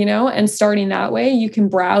 and starting that way, you can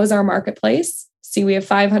browse our marketplace. See, we have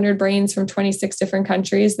 500 brains from 26 different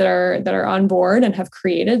countries that are on board and have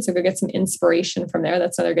created. So go get some inspiration from there.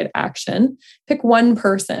 That's another good action. Pick one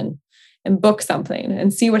person and book something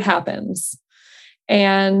and see what happens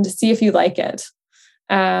and see if you like it.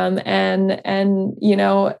 So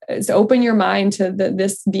open your mind to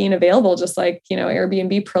this being available, just like,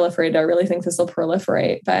 Airbnb proliferated. I really think this will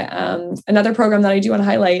proliferate. But another program that I do want to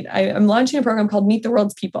highlight, I'm launching a program called Meet the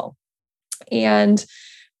World's People. And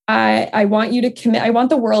I want you to commit. I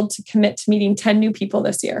want the world to commit to meeting 10 new people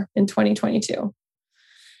this year in 2022.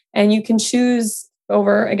 And you can choose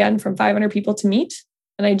from 500 people to meet.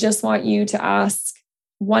 And I just want you to ask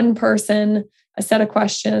one person a set of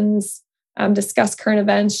questions, discuss current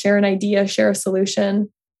events, share an idea, share a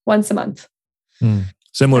solution once a month.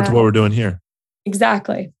 Similar to what we're doing here.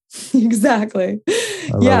 Exactly. Exactly.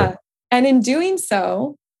 Yeah. And in doing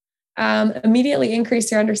so, immediately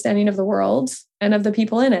increase your understanding of the world and of the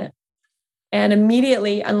people in it, and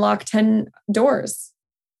immediately unlock 10 doors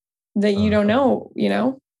that you don't know,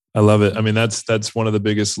 I love it. I mean, that's one of the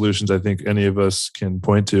biggest solutions I think any of us can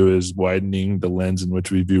point to, is widening the lens in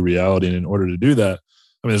which we view reality. And in order to do that,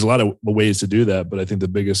 I mean, there's a lot of ways to do that, but I think the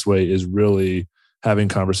biggest way is really having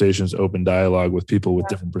conversations, open dialogue with people with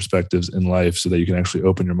different perspectives in life, so that you can actually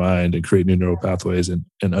open your mind and create new neural pathways and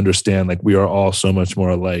understand, like, we are all so much more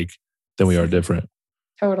alike than we are different.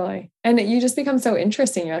 Totally. And you just become so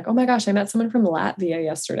interesting. You're like, oh my gosh, I met someone from Latvia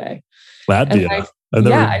yesterday. Latvia? I've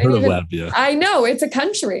never heard of Latvia. I know, it's a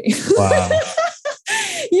country. Wow.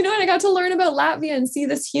 And I got to learn about Latvia and see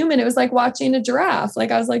this human. It was like watching a giraffe.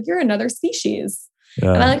 Like, I was like, you're another species.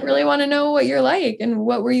 Yeah. And I really want to know what you're like, and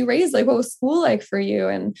what were you raised like? What was school like for you?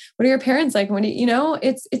 And what are your parents like? When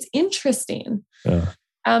it's interesting. Yeah.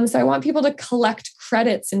 So I want people to collect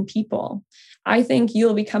credits in people. I think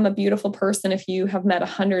you'll become a beautiful person if you have met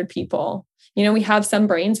 100 people. We have some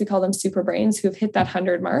brains, we call them super brains, who have hit that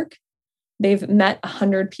 100 mark. They've met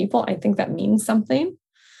 100 people. I think that means something,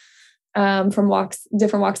 from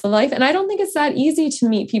different walks of life. And I don't think it's that easy to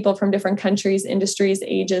meet people from different countries, industries,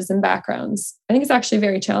 ages, and backgrounds. I think it's actually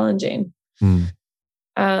very challenging.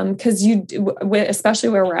 Because especially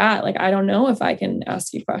where we're at, like, I don't know if I can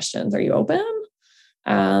ask you questions. Are you open?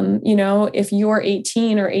 If you're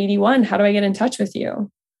 18 or 81, how do I get in touch with you?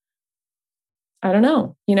 I don't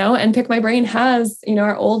know, and Pick My Brain has,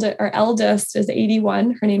 our eldest is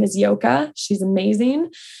 81. Her name is Yoka. She's amazing.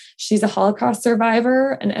 She's a Holocaust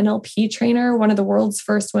survivor, an NLP trainer, one of the world's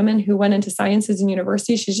first women who went into sciences and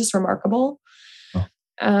universities. She's just remarkable. Oh.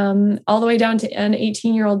 all the way down to an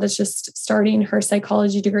 18-year-old that's just starting her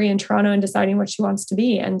psychology degree in Toronto and deciding what she wants to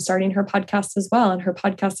be and starting her podcast as well. And her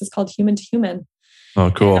podcast is called Human to Human.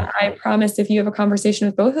 Oh, cool. And I promise if you have a conversation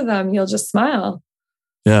with both of them, you'll just smile.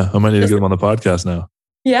 Yeah. I might need to get them on the podcast now.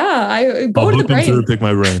 Yeah. I'll loop them through Pick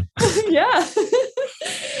My Brain. Yeah.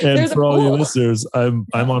 And for all you listeners, I'm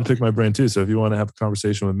on Pick My Brain too. So if you want to have a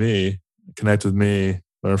conversation with me, connect with me,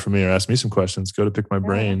 learn from me, or ask me some questions, go to Pick My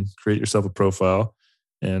Brain, create yourself a profile,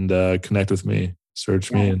 and connect with me.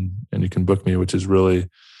 Search me, and you can book me, which is really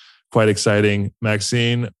quite exciting.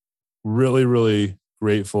 Maxine, really, really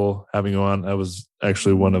grateful having you on. That was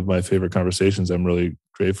actually one of my favorite conversations. I'm really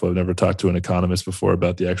grateful. I've never talked to an economist before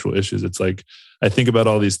about the actual issues. It's like I think about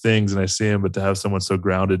all these things and I see them, but to have someone so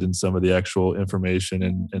grounded in some of the actual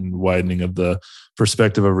information and widening of the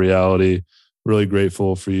perspective of reality, really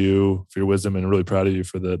grateful for you, for your wisdom, and really proud of you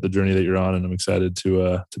for the journey that you're on. And I'm excited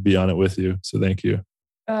to be on it with you. So thank you.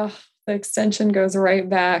 Oh, the extension goes right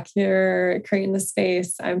back. You're creating the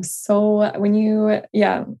space. I'm so, and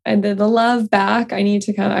the love back,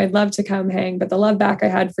 I'd love to come hang, but the love back I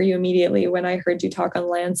had for you immediately when I heard you talk on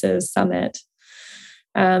Lance's summit,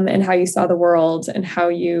 and how you saw the world and how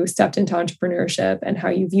you stepped into entrepreneurship and how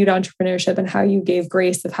you viewed entrepreneurship and how you gave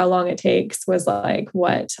grace of how long it takes was like,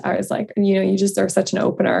 what I was like, you just are such an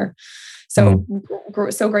opener. So,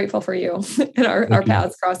 so grateful for you and our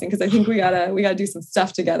paths crossing, because I think we gotta do some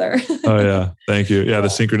stuff together. Oh yeah. Thank you. Yeah. The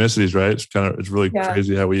synchronicities, right? It's really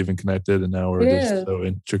crazy how we even connected, and now we're just so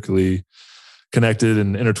intricately connected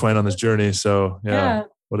and intertwined on this journey. So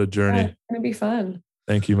what a journey. Yeah, it's gonna be fun.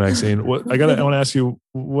 Thank you, Maxine. I want to ask you,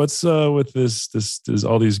 what's with this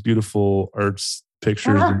all these beautiful arts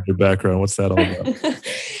pictures in your background? What's that all about?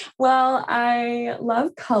 Well, I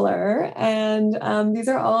love color, and these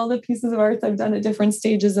are all the pieces of art I've done at different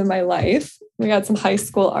stages of my life. We got some high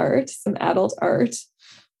school art, some adult art,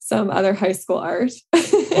 some other high school art.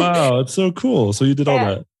 Wow, it's so cool. So you did all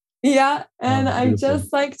that. Yeah. And I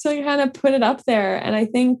just like to kind of put it up there. And I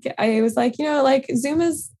think I was like, Zoom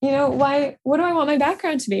is, what do I want my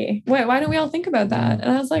background to be? Why don't we all think about that?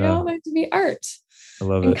 And I was like, I want it to be art. I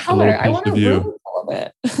love and it. Color. I want to room all of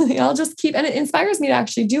it. I'll just keep, and it inspires me to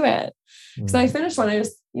actually do it. Because I finish one, I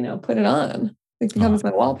just, put it on. It becomes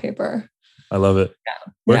my wallpaper. I love it.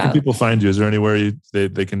 Yeah. Where can people find you? Is there anywhere they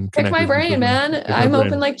can connect? Pick My Brain, man. I'm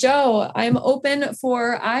open like Joe. I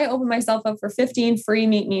open myself up for 15 free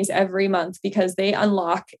meet me's every month because they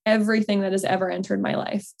unlock everything that has ever entered my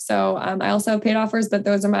life. So I also have paid offers, but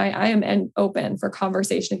I am open for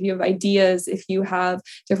conversation. If you have ideas, if you have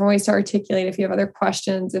different ways to articulate, if you have other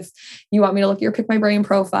questions, if you want me to look at your Pick My Brain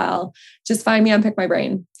profile, just find me on Pick My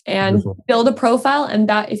Brain. And build a profile. And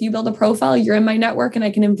that if you build a profile, you're in my network and I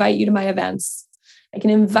can invite you to my events. I can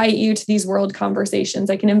invite you to these world conversations.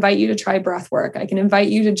 I can invite you to try breath work. I can invite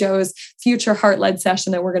you to Joe's future heart-led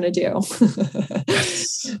session that we're going to do.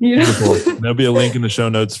 Beautiful. There'll be a link in the show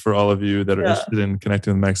notes for all of you that are interested in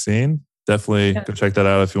connecting with Maxine. Definitely go check that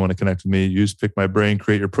out if you want to connect with me. Use Pick My Brain,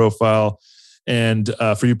 create your profile. And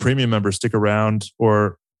for you premium members, stick around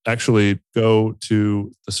or actually go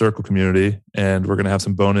to the Circle community, and we're going to have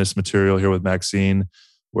some bonus material here with Maxine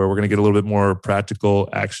where we're going to get a little bit more practical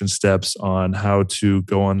action steps on how to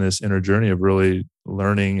go on this inner journey of really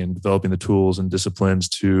learning and developing the tools and disciplines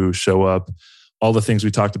to show up all the things we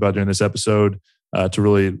talked about during this episode to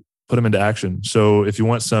really put them into action. So if you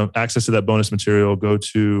want some access to that bonus material, go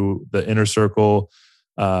to the Inner Circle.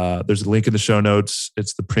 There's a link in the show notes.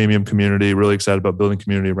 It's the premium community. Really excited about building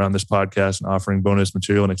community around this podcast and offering bonus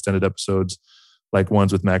material and extended episodes like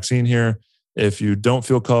ones with Maxine here. If you don't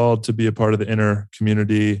feel called to be a part of the inner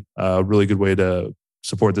community, a really good way to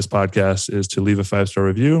support this podcast is to leave a 5-star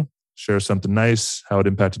review, share something nice, how it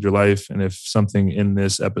impacted your life. And if something in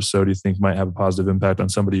this episode you think might have a positive impact on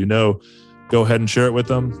somebody you know, go ahead and share it with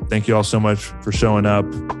them. Thank you all so much for showing up.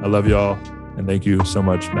 I love you all. And thank you so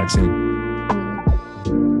much, Maxine.